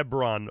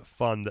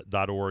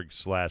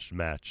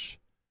 HebronFund.org/match.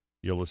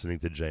 You're listening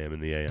to JM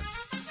in the AM.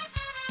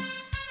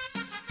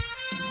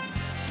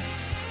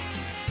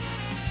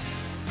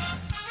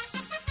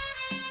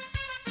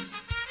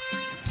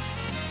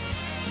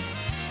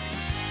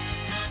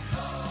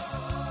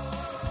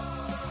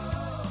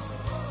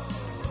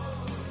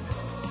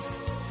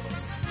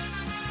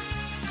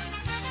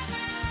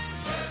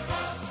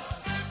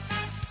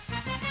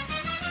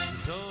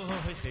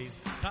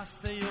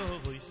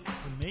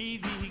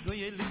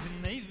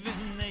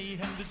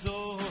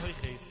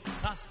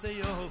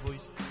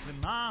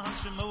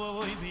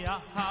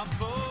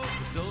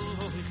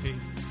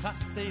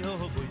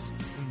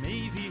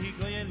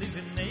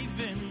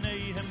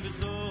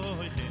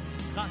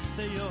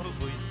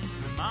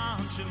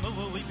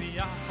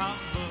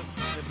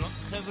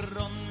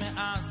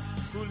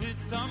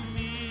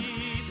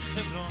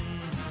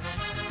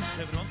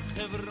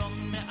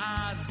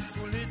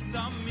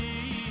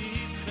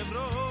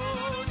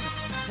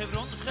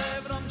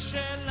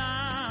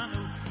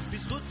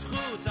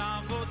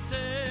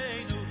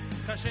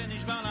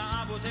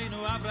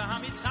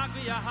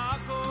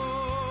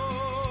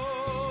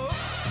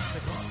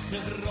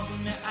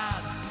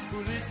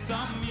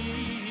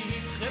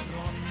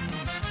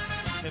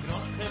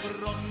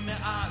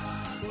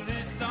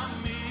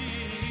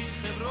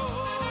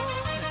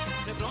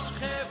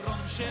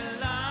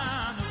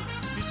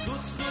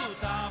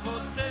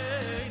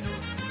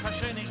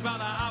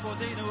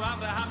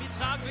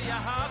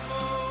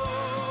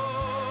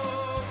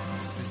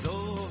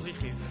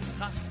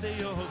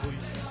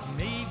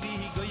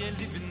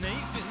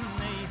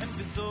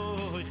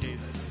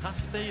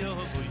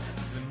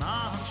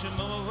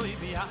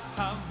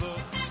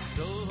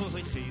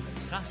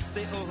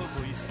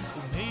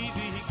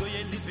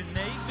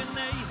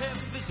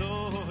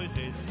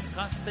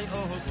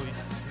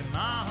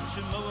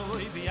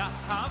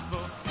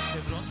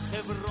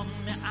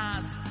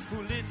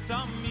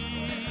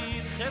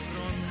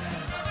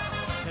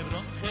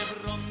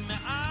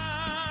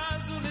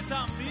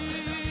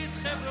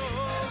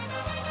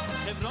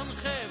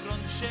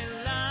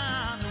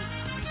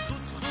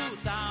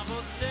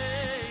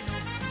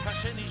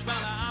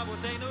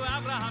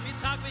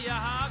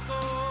 ויעקב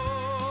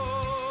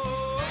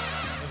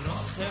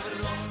חברון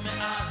חברון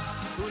מאז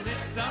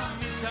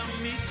ולתמיד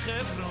תמיד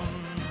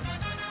חברון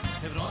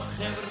חברון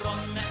חברון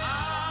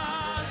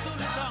מאז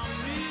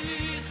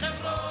ולתמיד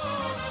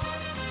חברון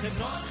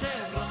חברון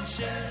חברון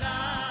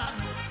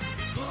שלנו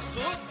בזכות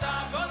זכות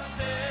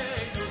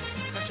אבותינו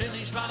כאשר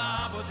נשבע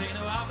לאבותינו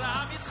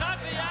אברהם יצחק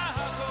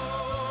ויעקב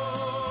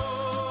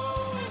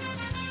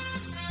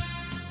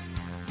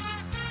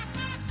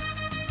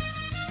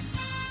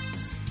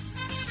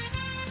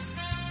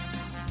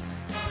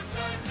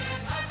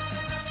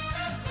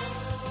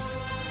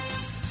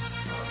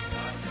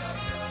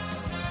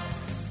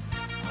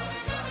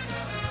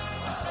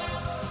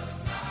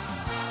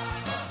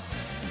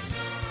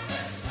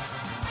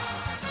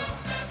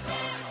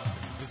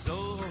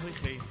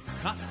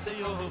Chaste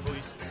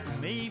Yovois,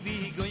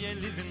 maybe go ye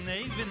live in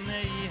Navy,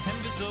 hem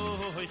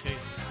bezoiche.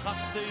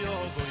 Chaste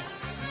Yovois,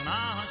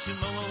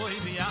 Mashimoy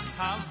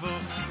bi'ahavo,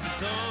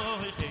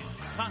 bezoiche.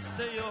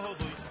 Chaste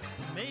Yovois,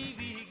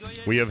 maybe go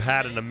ye. We have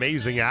had an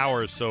amazing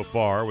hour so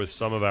far with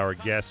some of our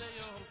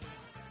guests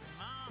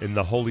in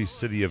the holy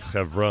city of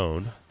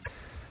Hebron.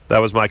 That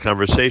was my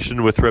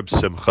conversation with Reb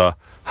Simcha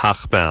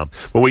Hachbaum.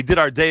 When we did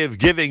our Day of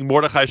Giving,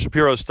 Mordechai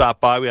Shapiro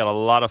stopped by. We had a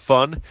lot of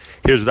fun.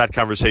 Here's what that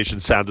conversation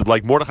sounded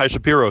like. Mordechai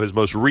Shapiro, his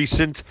most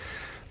recent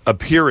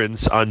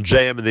appearance on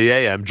JM and the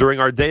AM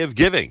during our Day of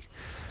Giving.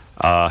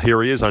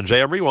 Here he is on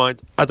JM Rewind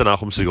at the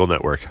Nachum Segal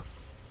Network.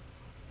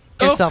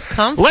 Yourself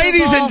comfortable.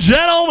 Ladies and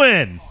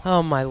gentlemen.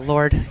 Oh, my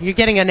Lord. You're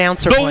getting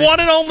announcer The voice. one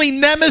and only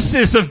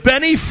nemesis of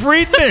Benny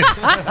Friedman.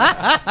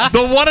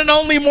 The one and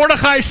only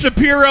Mordechai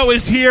Shapiro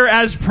is here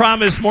as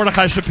promised.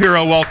 Mordechai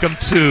Shapiro, welcome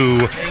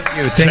to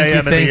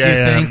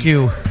Thank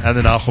you. And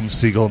the Nachum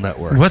Segal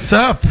Network. What's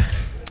up?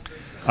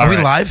 Are we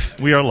live?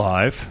 We are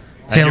live.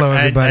 Hello,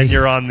 everybody. And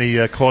you're on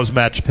the Cause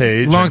Match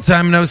page. Long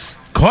time no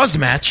cause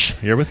match.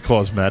 You're with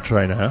Cause Match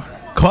right now.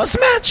 Cause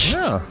match?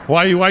 Yeah.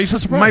 Why are you so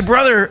surprised? My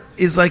brother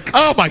is like...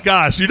 Oh, my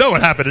gosh. You know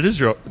what happened in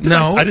Israel.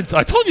 No.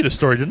 I told you the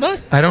story, didn't I?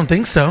 I don't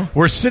think so.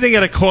 We're sitting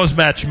at a Cause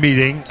Match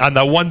meeting on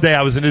the one day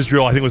I was in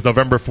Israel. I think it was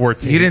November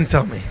 14th. You didn't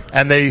tell me.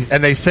 And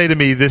they say to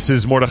me, this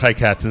is Mordechai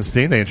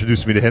Katzenstein. They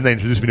introduced me to him. They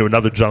introduced me to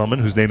another gentleman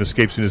whose name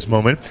escapes me in this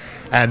moment.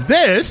 And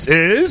this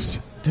is...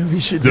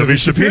 Dovi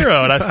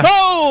Shapiro. And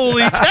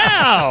holy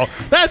cow!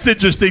 That's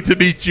interesting to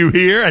meet you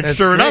here. And That's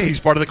sure enough, great. he's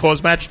part of the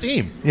Cause Match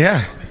team.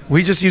 Yeah.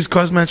 We just use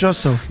cause match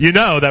also. You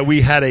know that we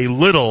had a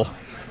little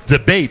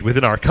debate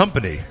within our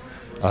company,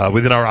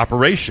 within our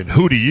operation,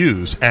 who to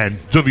use. And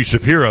Dovi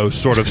Shapiro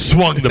sort of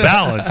swung the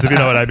balance, if you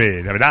know what I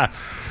mean. I mean,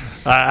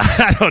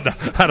 I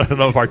don't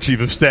know if our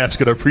chief of staff's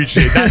going to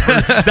appreciate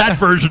that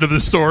version of the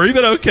story,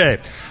 but okay.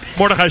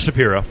 Mordechai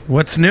Shapiro.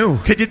 What's new?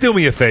 Could you do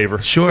me a favor?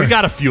 Sure. We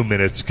got a few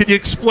minutes. Could you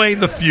explain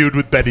the feud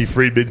with Benny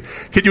Friedman?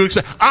 Could you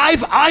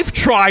I've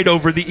tried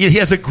over the... He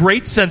has a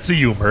great sense of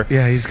humor.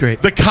 Yeah, he's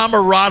great. The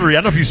camaraderie, I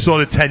don't know if you saw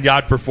the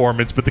 10-yard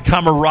performance, but the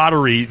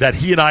camaraderie that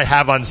he and I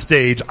have on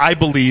stage, I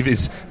believe,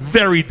 is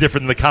very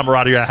different than the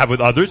camaraderie I have with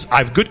others. I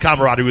have good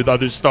camaraderie with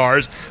other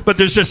stars, but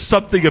there's just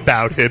something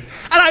about him.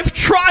 And I've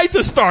tried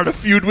to start a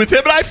feud with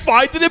him, and I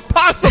find it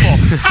impossible.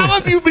 How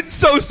have you been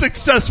so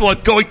successful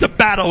at going to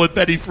battle with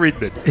Benny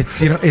Friedman?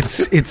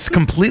 It's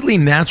completely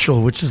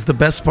natural, which is the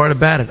best part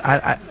about it.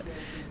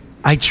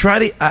 I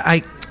try to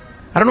I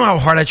don't know how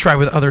hard I try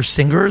with other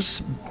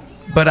singers,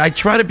 but I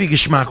try to be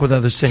geschmack with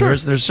other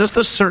singers. Sure. There's just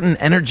a certain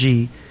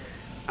energy.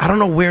 I don't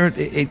know where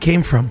it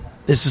came from.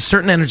 There's a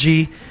certain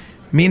energy.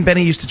 Me and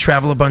Benny used to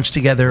travel a bunch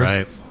together.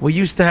 Right. We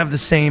used to have the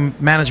same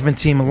management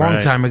team a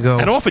long time ago.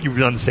 And often you'd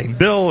be on the same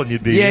bill and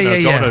you'd be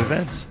going to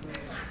events.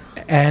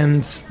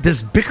 And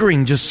this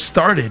bickering just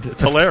started.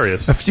 It's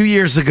hilarious. A few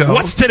years ago.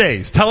 What's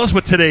today's? Tell us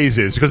what today's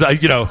is, because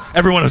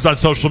everyone who's on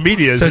social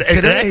media is an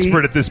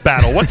expert at this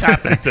battle. What's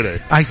happening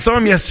today? I saw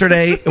him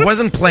yesterday. It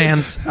wasn't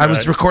planned. I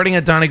was recording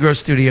at Donnie Gross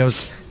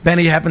Studios.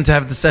 Benny happened to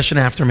have the session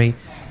after me,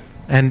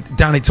 and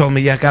Donnie told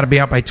me, "Yeah, I got to be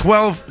out by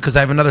 12 because I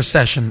have another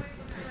session."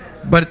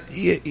 But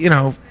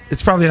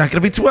it's probably not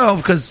going to be 12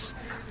 because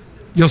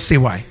you'll see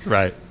why.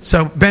 Right.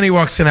 So Benny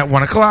walks in at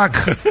 1 o'clock,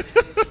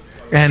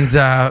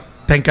 and.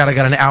 Thank God I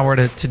got an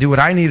hour to do what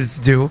I needed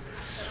to do.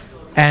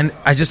 And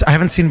I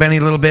haven't seen Benny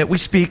a little bit. We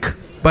speak,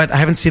 but I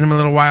haven't seen him in a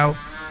little while.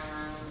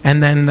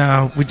 And then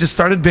we just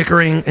started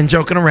bickering and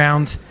joking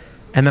around.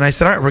 And then I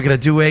said, all right, we're going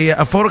to do a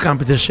photo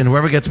competition.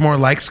 Whoever gets more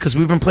likes, because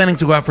we've been planning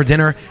to go out for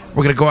dinner.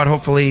 We're going to go out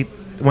hopefully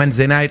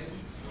Wednesday night.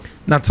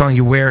 Not telling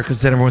you where,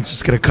 because then everyone's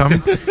just going to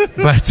come.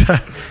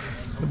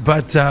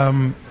 But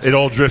it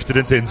all drifted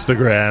into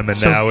Instagram,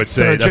 and now it's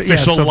an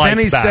official like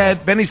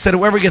Benny said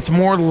whoever gets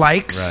more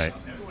likes. Right.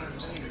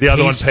 The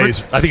other one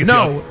pays. I think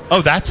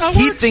it's that's how it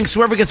works? He thinks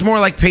whoever gets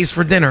more pays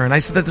for dinner, and I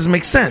said that doesn't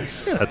make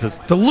sense. Yeah,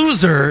 the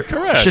loser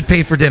should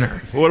pay for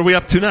dinner. What are we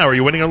up to now? Are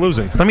you winning or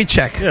losing? Let me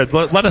check. Yeah,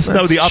 let us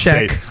know the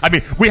update. Check. I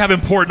mean, we have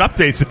important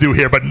updates to do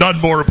here, but none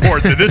more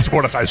important than this,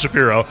 Mordechai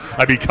Shapiro.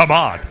 I mean, come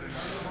on.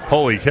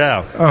 Holy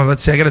cow. Oh,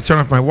 let's see. I got to turn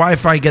off my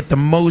Wi-Fi, get the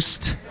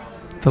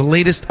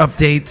latest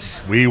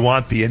updates. We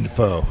want the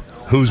info.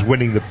 Who's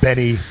winning the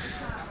Benny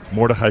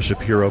Mordechai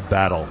Shapiro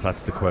battle?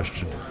 That's the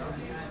question.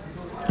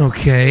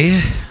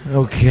 Okay.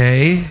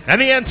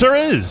 And the answer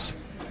is...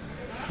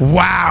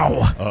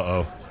 Wow.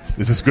 Uh-oh.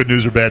 Is this good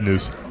news or bad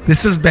news?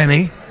 This is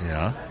Benny.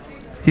 Yeah.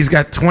 He's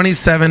got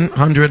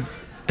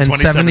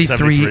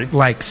 2,773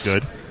 likes.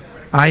 Good.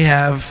 I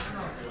have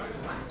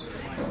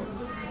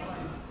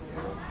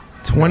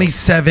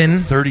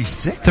 27.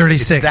 36?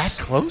 36. It's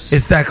that close?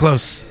 It's that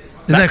close.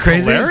 Isn't that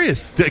crazy?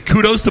 Hilarious.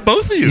 Kudos to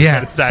both of you.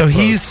 Yeah. It's that So close.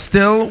 he's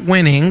still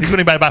winning. He's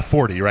winning by about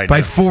 40 right now.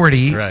 By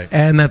 40. Right.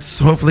 And that's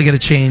hopefully going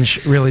to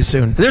change really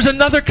soon. There's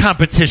another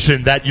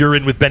competition that you're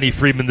in with Benny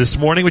Friedman this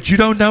morning, which you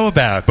don't know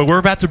about, but we're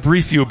about to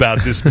brief you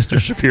about this, Mr.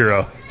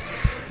 Shapiro.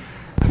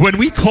 When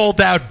we called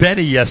out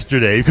Benny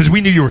yesterday, because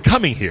we knew you were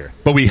coming here,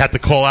 but we had to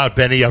call out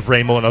Benny,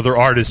 Avremel, and other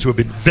artists who have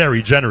been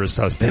very generous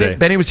to us today.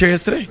 Benny was here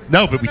yesterday?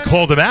 No, but we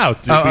called him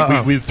out.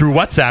 We through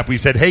WhatsApp, we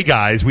said, hey,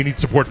 guys, we need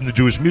support from the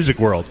Jewish music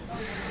world.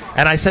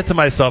 And I said to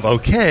myself,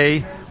 okay,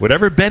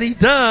 whatever Benny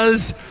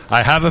does,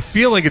 I have a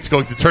feeling it's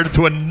going to turn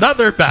into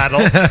another battle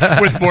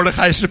with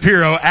Mordechai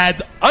Shapiro.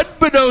 And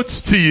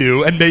unbeknownst to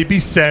you, and maybe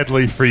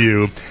sadly for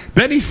you,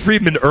 Benny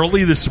Friedman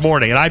early this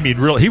morning, and I mean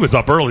really, he was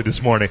up early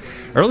this morning,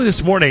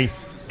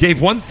 gave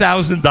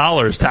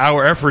 $1,000 to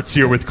our efforts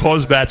here with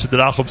Cause Batch at the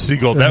Nachum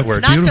Segal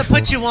Network. Not to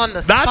put you on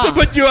the spot. Not to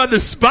put you on the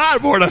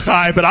spot,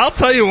 Mordechai, but I'll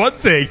tell you one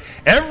thing.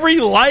 Every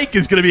like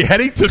is going to be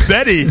heading to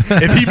Benny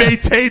if he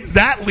maintains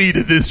that lead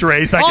in this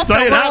race. I can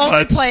tell you that much. Also, we're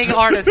only playing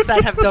artists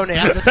that have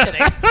donated. I'm just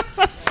kidding.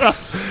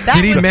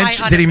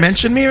 Did he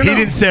mention me or no? He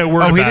didn't say a word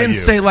about you. Oh, he didn't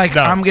say, like,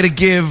 no. I'm going to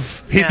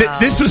give...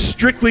 This was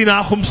strictly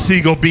Nachum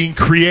Segal being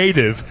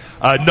creative,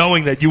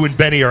 knowing that you and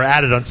Benny are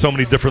at it on so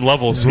many different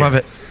levels. Love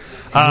it.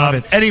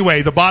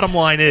 Anyway, the bottom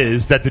line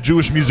is that the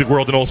Jewish music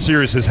world, in all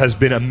seriousness, has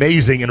been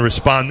amazing in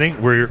responding.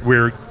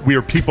 We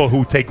are people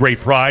who take great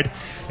pride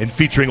in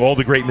featuring all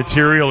the great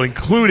material,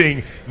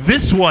 including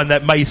this one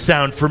that might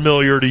sound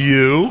familiar to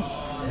you.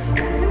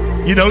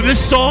 You know this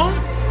song?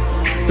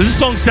 Does this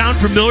song sound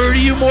familiar to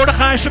you,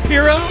 Mordechai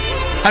Shapiro?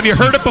 Have you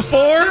heard it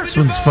before? This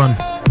one's fun.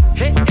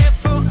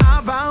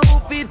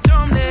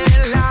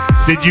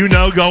 Did you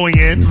know going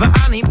in?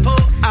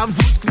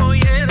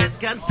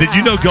 Did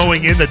you know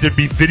going in that there'd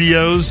be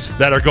videos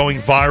that are going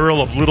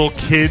viral of little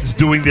kids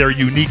doing their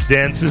unique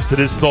dances to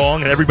this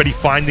song and everybody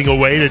finding a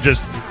way to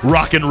just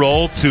rock and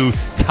roll to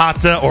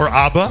Tata or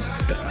Abba?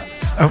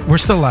 We're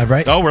still live,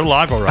 right? Oh, we're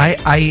live, all right.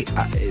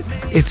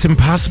 It's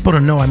impossible to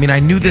know. I mean, I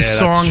knew this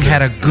song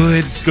had a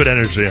good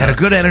energy. Had a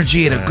good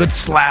energy, it had a good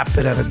slap,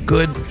 it had a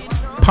good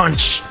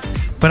punch.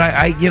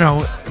 But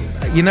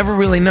you never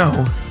really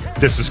know.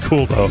 This is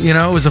cool, though. You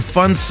know, it was a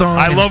fun song.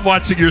 I love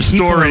watching your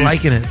stories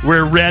liking it.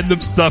 where random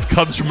stuff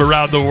comes from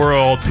around the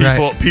world.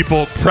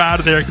 People proud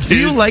of their kids. Do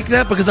you like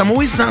that? Because I'm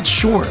always not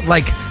sure.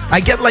 Like, I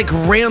get like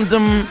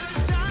random,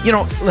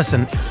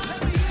 listen,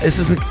 this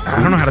isn't,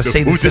 I don't know how to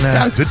say this. This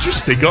sounds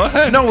interesting. Go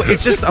ahead. No,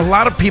 it's just a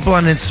lot of people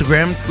on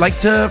Instagram like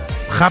to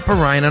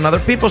chaperine on other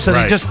people, so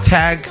they just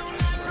tag.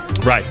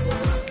 Right.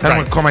 I don't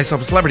want to call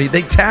myself a celebrity.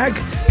 They tag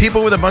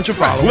people with a bunch of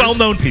followers.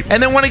 Well-known people.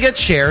 And then want to get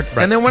shared.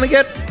 Right. And then want to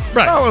get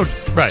followed.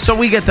 Right. So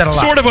we get that a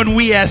lot. Sort of when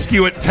we ask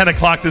you at 10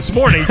 o'clock this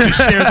morning to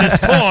share this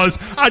cause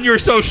on your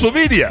social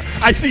media.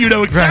 I see you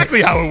know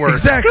exactly how it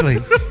works. Exactly.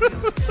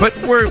 But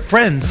we're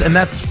friends, and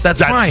that's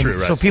fine. True,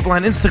 right. So people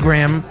on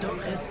Instagram,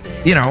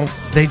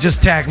 they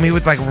just tag me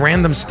with like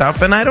random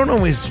stuff, and I don't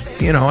always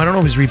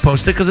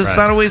repost it because it's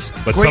not always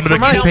great for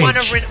my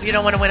page. You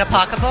don't want to win a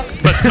pocketbook?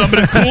 But some of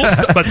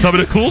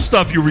the cool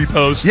stuff you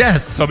repost.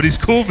 Yes. Somebody's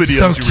cool videos.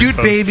 So you cute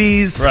repost.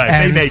 babies.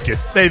 Right. They make it.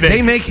 They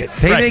make it.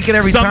 They make it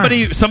every time.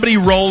 Somebody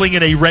rolling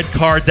in a red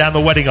car down the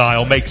wedding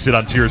aisle makes it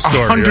onto your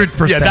story.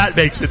 100%. Yeah, that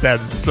makes it that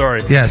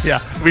story. Yes. Yeah.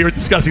 We were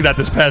discussing that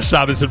this past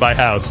Shabbos in my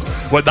house.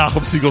 What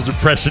Nachum Segal's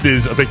impression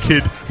is of a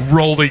kid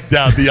rolling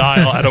down the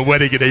aisle at a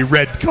wedding in a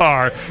red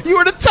car. You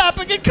were the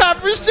topic of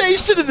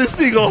conversation in the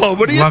Segal home.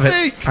 What do you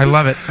think? I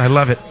love it.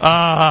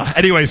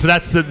 Anyway, so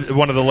that's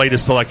one of the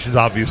latest selections,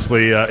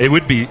 obviously. It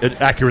would be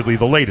accurately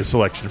the latest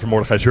selection from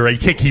Mordechai Shapiro. You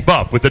can't keep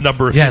up with the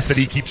number of hits that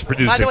he keeps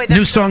producing. By the way,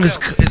 new song is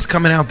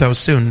coming out, though,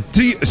 soon.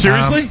 Do you,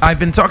 seriously? I've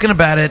been talking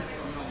about it.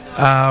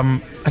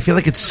 I feel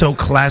like it's so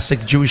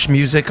classic Jewish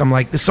music. I'm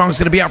like, this song's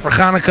going to be out for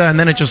Hanukkah, and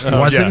then it just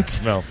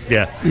wasn't.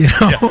 Yeah.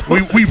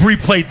 We've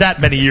replayed that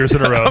many years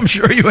in a row. I'm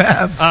sure you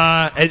have.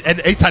 And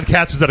Eitan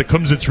Katz was at a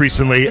Kumsitz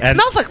recently. It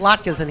smells like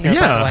latkes in here,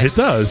 by the way. It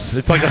does.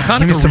 It's like a Hanukkah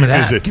Give me some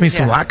revisit. of that. Give me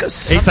some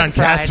latkes. Eitan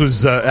Katz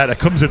was at a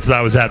Kumsitz that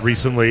I was at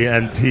recently,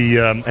 and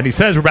he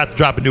says we're about to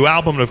drop a new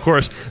album, and of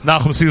course,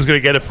 Nachum Segal's going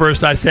to get it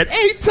first. I said,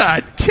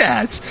 Eitan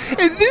Katz, in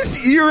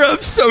this era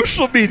of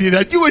social media,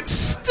 that you would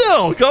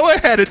still go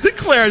ahead and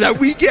declare that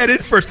we get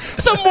it first.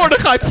 So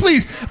Mordechai,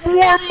 please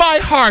warm my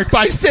heart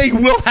by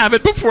saying we'll have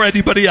it before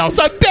anybody else.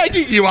 I'm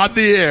begging you on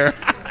the air.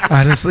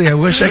 Honestly, I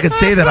wish I could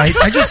say that.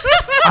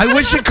 I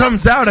wish it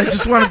comes out. I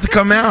just want it to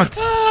come out.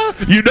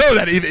 You know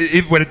that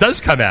if when it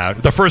does come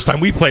out, the first time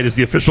we played is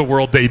the official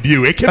world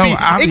debut. It can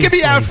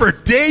be out for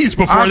days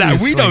before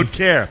that. We don't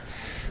care.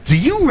 Do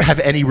you have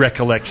any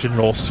recollection, in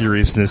all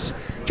seriousness,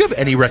 do you have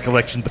any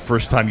recollection the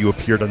first time you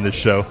appeared on this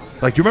show?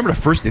 Like, do you remember the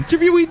first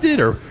interview we did,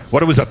 or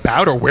what it was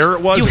about, or where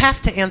it was? You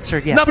have to answer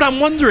yes. No, but I'm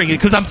wondering,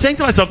 because I'm saying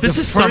to myself, this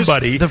is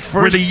somebody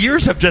where the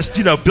years have just,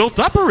 built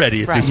up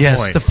already at this point.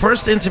 Yes, the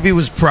first interview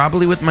was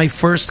probably with my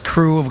first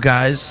crew of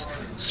guys,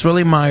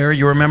 Swilly Meyer,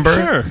 you remember?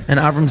 Sure. And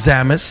Avram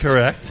Zamis.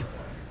 Correct.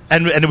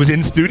 And it was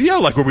in studio?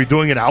 Like, were we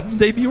doing an album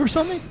debut or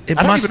something? It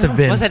must have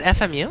been. Was it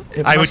FMU?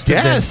 I would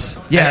guess.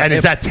 Yeah. And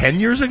is that 10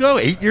 years ago?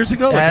 8 years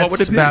ago? Like, what would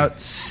it be? About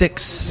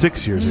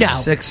 6 years No.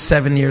 6,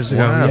 7 years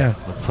ago, Wow. yeah.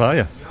 I'll tell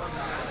you.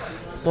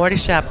 Morty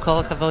Shap,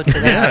 kol hakavod to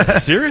that. Yeah,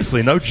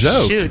 seriously, no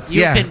joke. Shoot,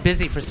 you've been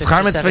busy for 6 or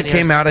 7 Schar Mitzvah years.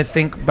 came out, I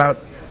think, about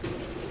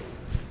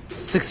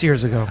 6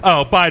 years ago.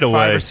 Oh, by the way.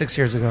 5 or 6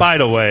 years ago. By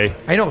the way.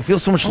 I know, it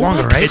feels so much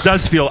longer, right? It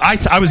does feel.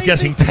 I was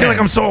guessing 10. I feel like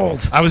I'm so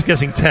old. I was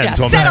guessing 10. Yeah,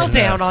 so settle imagine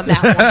down that. on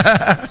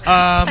that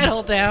one.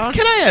 Settle down.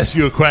 Can I ask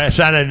you a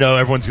question? I don't know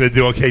everyone's going to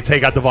do, okay,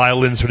 take out the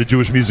violins for the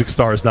Jewish music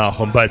stars,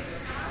 Nachum, but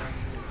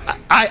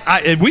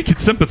and we could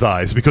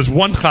sympathize because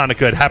one Hanukkah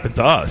had happened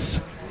to us.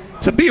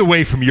 To be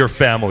away from your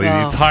family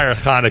the entire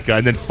Hanukkah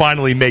and then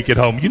finally make it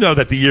home. You know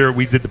that the year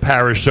we did the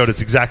parish show,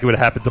 that's exactly what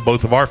happened to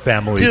both of our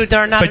families. Dude,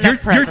 there are not but enough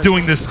you're presents.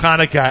 doing this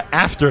Hanukkah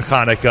after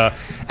Hanukkah,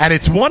 and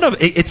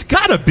it's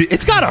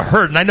gotta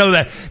hurt. And I know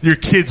that your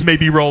kids may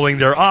be rolling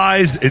their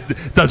eyes.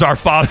 Does our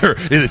father?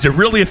 Is it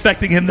really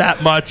affecting him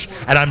that much?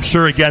 And I'm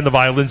sure again the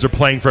violins are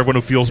playing for everyone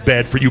who feels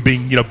bad for you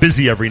being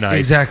busy every night.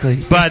 Exactly.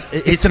 But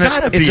it's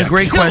gotta be. It's a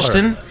great killer.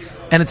 question,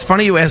 and it's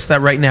funny you asked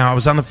that right now. I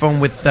was on the phone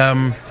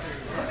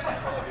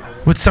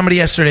with somebody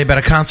yesterday about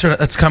a concert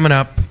that's coming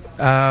up,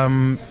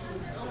 and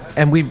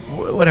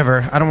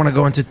whatever. I don't want to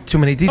go into too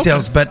many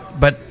details, but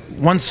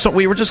once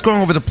we were just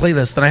going over the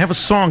playlist, and I have a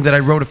song that I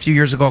wrote a few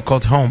years ago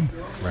called "Home."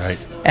 Right.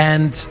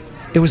 And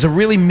it was a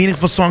really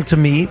meaningful song to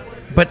me,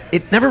 but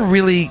it never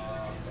really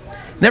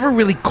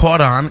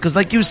caught on because,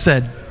 like you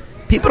said,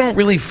 people don't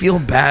really feel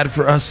bad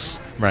for us,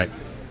 Right.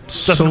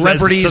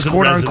 celebrities,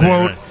 quote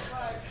unquote.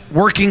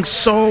 Working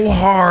so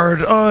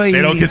hard. Oy.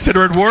 They don't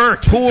consider it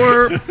work.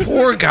 Poor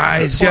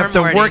guys. You Poor have to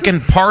Morty. work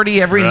and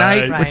party every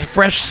night Right. with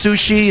fresh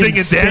sushi Sing and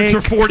and steak. dance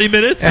for 40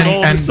 minutes, and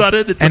all of a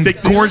sudden, it's a and big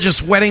deal.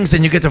 gorgeous weddings,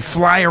 and you get to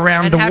fly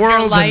around And the have world.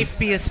 your and- life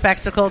be a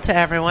spectacle to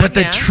everyone. but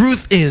the yeah.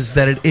 truth is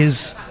that it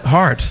is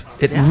hard.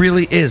 It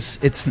really is.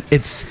 It's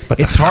But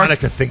it's the hard.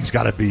 Hanukkah thing's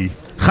got to be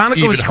Hanukkah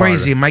even was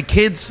crazy. harder. My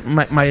kids,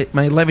 my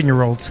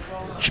 11-year-old,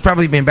 she'd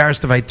probably be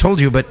embarrassed if I told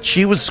you, but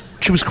she was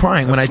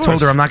crying when I told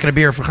her course. I'm not going to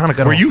be here for Hanukkah.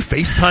 at Were all. you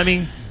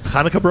FaceTiming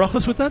Hanukkah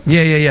brachas with them?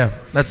 Yeah.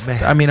 That's.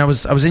 I mean, I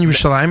was in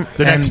Yerushalayim.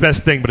 The next and-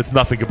 best thing, but it's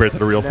nothing compared to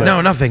the real thing. No,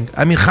 nothing.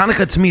 I mean,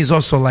 Hanukkah to me is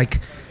also like,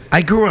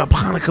 I grew up.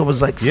 Hanukkah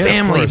was like Yeah, of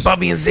family. course.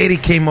 Bubby and Zadie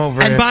came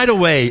over. And by the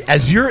way,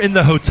 as you're in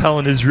the hotel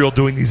in Israel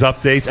doing these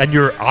updates, and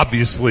you're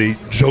obviously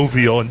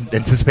jovial and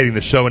anticipating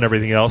the show and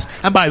everything else.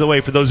 And by the way,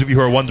 for those of you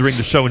who are wondering,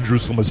 the show in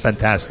Jerusalem was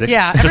fantastic.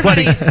 Yeah, just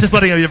letting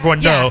everybody-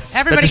 everyone Yeah, know that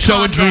everybody the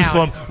show in calm down.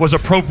 Jerusalem was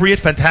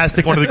appropriate,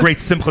 fantastic, one of the great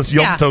Simchas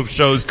Yom Yeah. Tov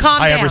shows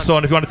Calm I down. ever saw.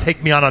 And if you want to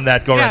take me on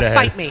that, go Yeah, right ahead.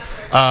 fight me.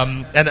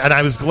 And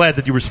I was glad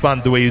that you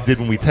responded the way you did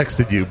when we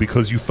texted you,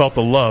 because you felt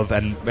the love,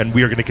 and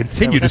we are going to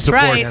continue to That's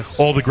support right. Yes.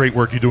 all the great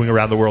work you're doing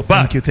around the world.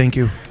 But Thank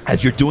you.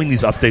 as you're doing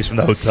these updates from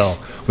the hotel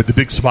with the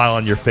big smile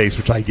on your face,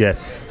 which I get,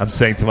 I'm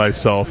saying to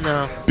myself,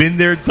 No. been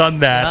there, done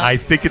that. Yeah. I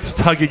think it's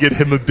tugging at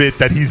him a bit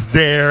that he's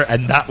there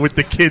and not with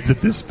the kids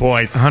at this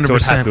point. 100%. So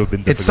it had to have been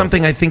difficult. It's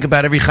something I think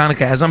about every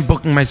Hanukkah as I'm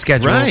booking my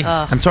schedule. Right.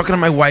 I'm talking to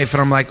my wife,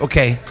 and I'm like,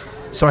 okay,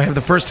 so I have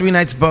the first 3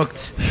 nights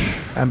booked.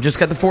 I've just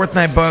got the 4th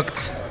night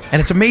booked. And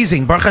it's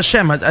amazing. Baruch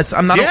Hashem.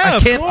 I'm not. Yeah, I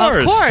can't.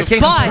 of course. I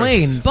can't but,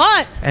 complain.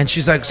 But And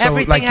she's like, so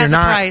everything like you're has a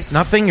not price.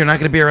 nothing. You're not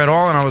going to be here at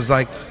all. And I was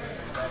like,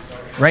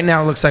 right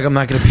now it looks like I'm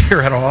not going to be here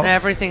at all.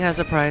 everything has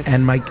a price.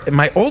 And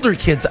my older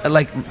kids,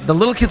 like the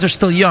little kids, are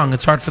still young.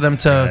 It's hard for them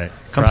to Right.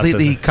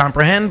 completely Processing.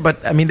 comprehend.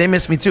 But I mean, they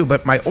miss me too.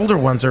 But my older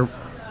ones are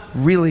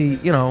really,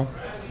 They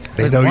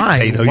like, know. why?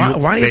 They know why? you.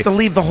 Why do you have to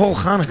leave the whole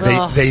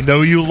Hanukkah? They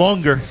know you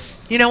longer.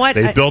 you know what?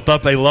 They built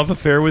up a love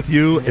affair with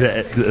you in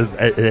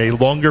a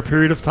longer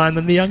period of time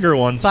than the younger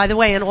ones. By the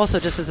way, and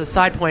also just as a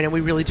side point, and we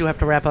really do have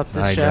to wrap up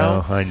this I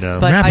show. know.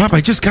 But Wrap up!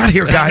 I just got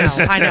here, guys.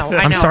 I know.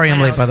 I'm sorry I'm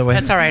late, by the way.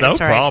 That's all right. No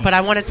That's all right. problem. But I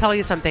want to tell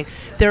you something.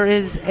 There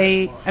is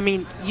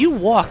you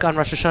walk on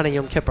Rosh Hashanah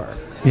Yom Kippur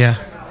Yeah.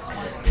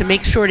 to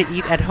make sure to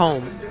eat at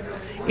home.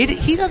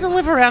 He doesn't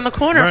live around the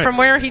corner Right. from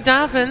where he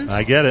davens.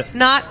 I get it.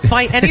 Not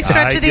by any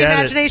stretch I of the get it.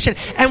 imagination.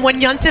 And when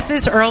Yontif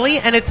is early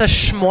and it's a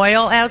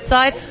schmoil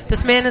outside,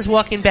 this man is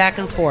walking back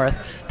and forth.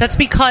 That's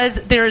because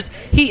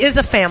he is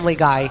a family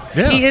guy.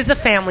 Yeah. He is a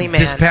family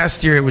man. This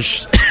past year it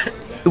was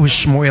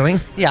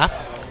schmoiling. Yeah.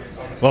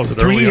 Well, was it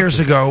 3 early years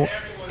up? ago,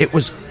 it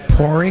was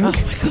pouring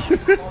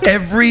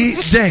every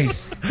day.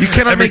 You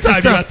cannot Every make time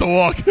this you up. have to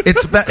walk.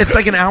 It's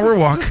like an hour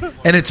walk,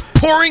 and it's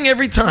pouring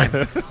every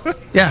time.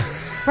 Yeah.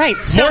 Right.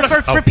 So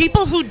Mordechai- for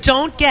people who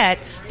don't get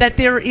that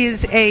there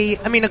is a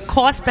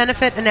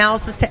cost-benefit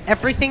analysis to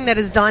everything that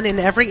is done in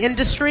every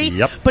industry.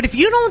 Yep. But if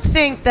you don't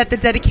think that the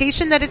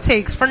dedication that it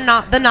takes for the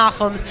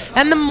Nachums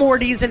and the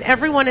Mortys and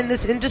everyone in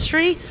this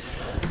industry,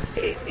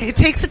 It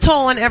takes a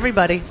toll on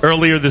everybody.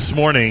 Earlier this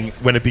morning,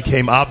 when it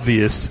became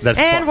obvious that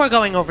And we're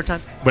going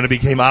overtime. when it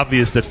became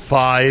obvious that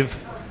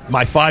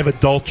my five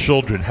adult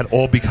children had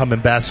all become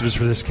ambassadors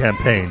for this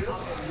campaign,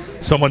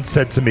 someone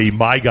said to me,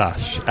 my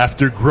gosh,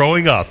 after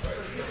growing up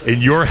in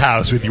your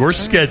house with your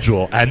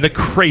schedule and the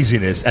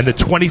craziness and the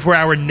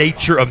 24-hour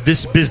nature of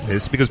this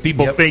business, because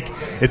people think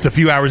it's a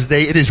few hours a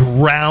day, it is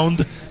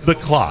round the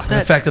clock.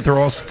 The fact that they're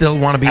all still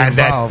want to be and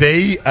involved. that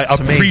they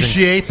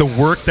appreciate the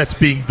work that's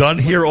being done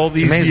here all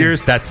these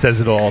years, that says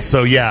it all.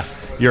 So, yeah,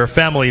 you're a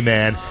family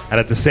man, and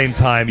at the same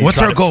time... What's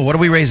our goal? What are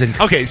we raising?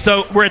 Okay,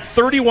 so we're at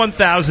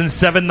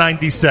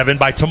 $31,797.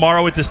 By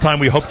tomorrow at this time,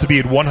 we hope to be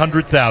at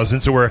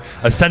 $100,000, so we're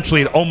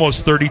essentially at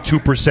almost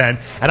 32%.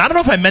 And I don't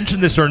know if I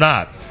mentioned this or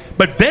not,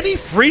 but Benny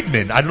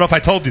Friedman, I don't know if I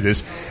told you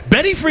this,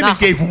 Benny Friedman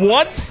gave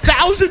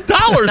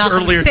 $1,000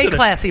 earlier Stay today.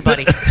 classy,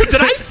 buddy. Did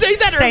I say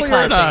that Stay earlier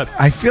classy. or not?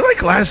 I feel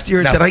like last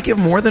year, did I give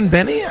more than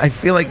Benny? I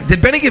feel like,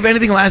 did Benny give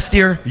anything last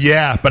year?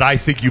 Yeah, but I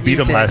think you beat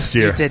him did. last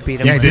year. You did beat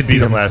him. Yeah, I You did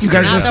beat him last You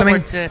year. guys Now that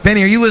listening? we're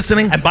Benny, are you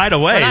listening? And by the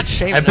way, We're not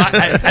shaming and by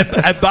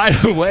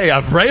the way,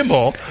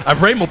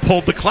 Avremel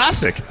pulled the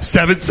classic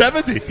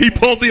 770. He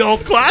pulled the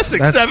old classic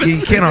You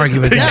 770. can't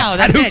argue with that. No,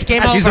 that's it.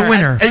 Game over. He's a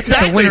winner.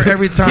 Exactly. He's a winner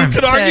every time. Who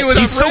could argue with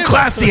He's so Avremel?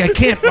 classy. I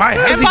can't. Why?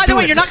 How does And he by do the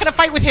way, it? you're not going to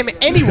fight with him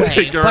anyway.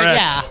 But Correct.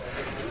 yeah.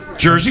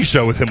 Jersey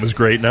show with him was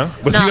great. No,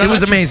 No. he It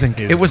was amazing.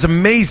 It was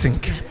amazing.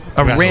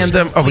 A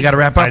random. Oh, we got to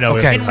wrap up. I know.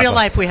 Okay. In real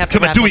life, we have to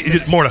Come on, wrap do up it,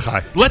 this. Mordechai.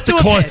 Let do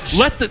a pitch.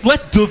 let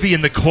Duvi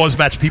and the Cause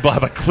Match people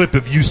have a clip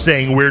of you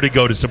saying where to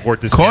go to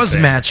support this Cause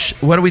campaign. match.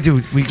 What do we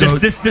do? We go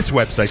Just this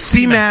website.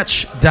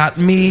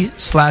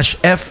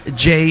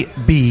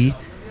 cmatch.me/FJB.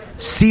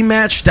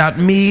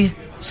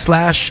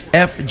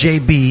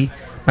 cmatch.me/FJB.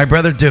 My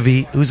brother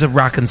Duvi, who's a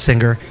rockin'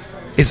 singer,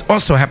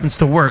 also happens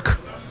to work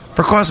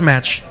for Cause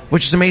Match,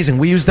 which is amazing.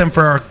 We use them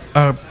for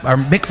our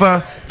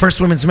mikvah,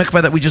 first women's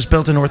mikvah that we just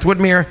built in North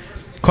Woodmere.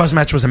 Cause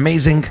Match was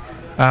amazing.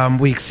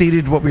 We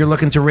exceeded what we were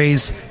looking to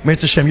raise.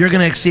 Mirza Hashem, you're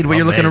going to exceed what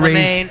you're looking to raise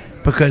Amen.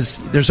 because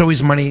there's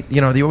always money. You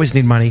know, you always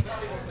need money.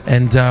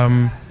 And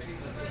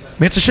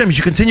Mirza Hashem, you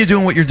should continue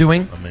doing what you're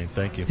doing. Amen.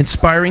 Thank you.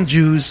 Inspiring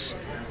Jews,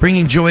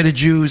 bringing joy to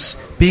Jews,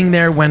 being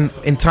there when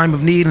in time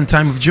of need and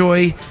time of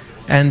joy,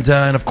 and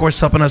of course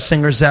helping us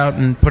singers out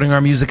and putting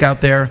our music out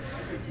there,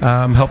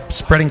 help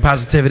spreading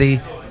positivity.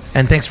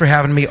 And thanks for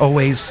having me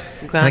always.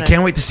 And I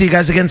can't wait to see you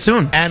guys again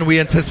soon. And we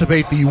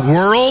anticipate the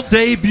world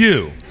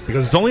debut,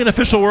 because it's only an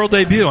official world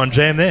debut on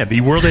JMN, the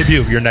world debut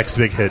of your next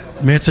big hit.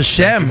 Mirza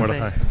Hashem.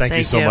 Thank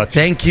you so much.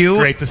 Thank you.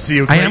 Great to see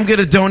you. I am going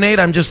to donate.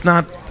 I'm just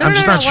not. I'm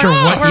just not sure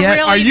what yet.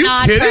 Are you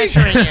kidding?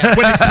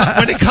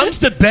 when it comes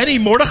to Benny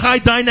Mordechai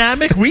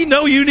dynamic, we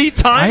know you need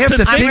time I have to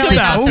think think this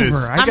about over.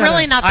 this. I'm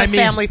really not the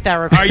family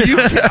therapist.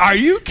 Are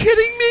you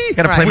kidding me?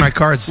 Got to play my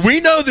cards. We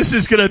know this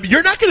is gonna.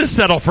 You're not gonna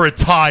settle for a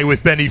tie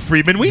with Benny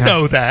Friedman. We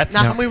know that.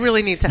 No, we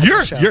really need to have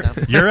the show.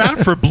 You're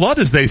out for blood,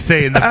 as they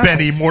say in the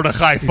Benny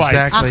Mordechai fight.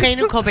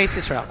 Achenu Kol Beis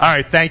Yisrael. All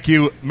right, thank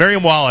you,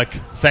 Miriam Wallach.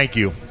 Thank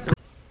you.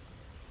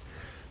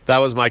 That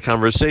was my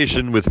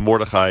conversation with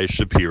Mordechai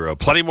Shapiro.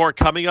 Plenty more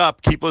coming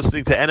up. Keep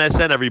listening to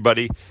NSN,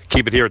 everybody.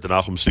 Keep it here at the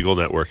Nahum Siegel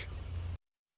Network.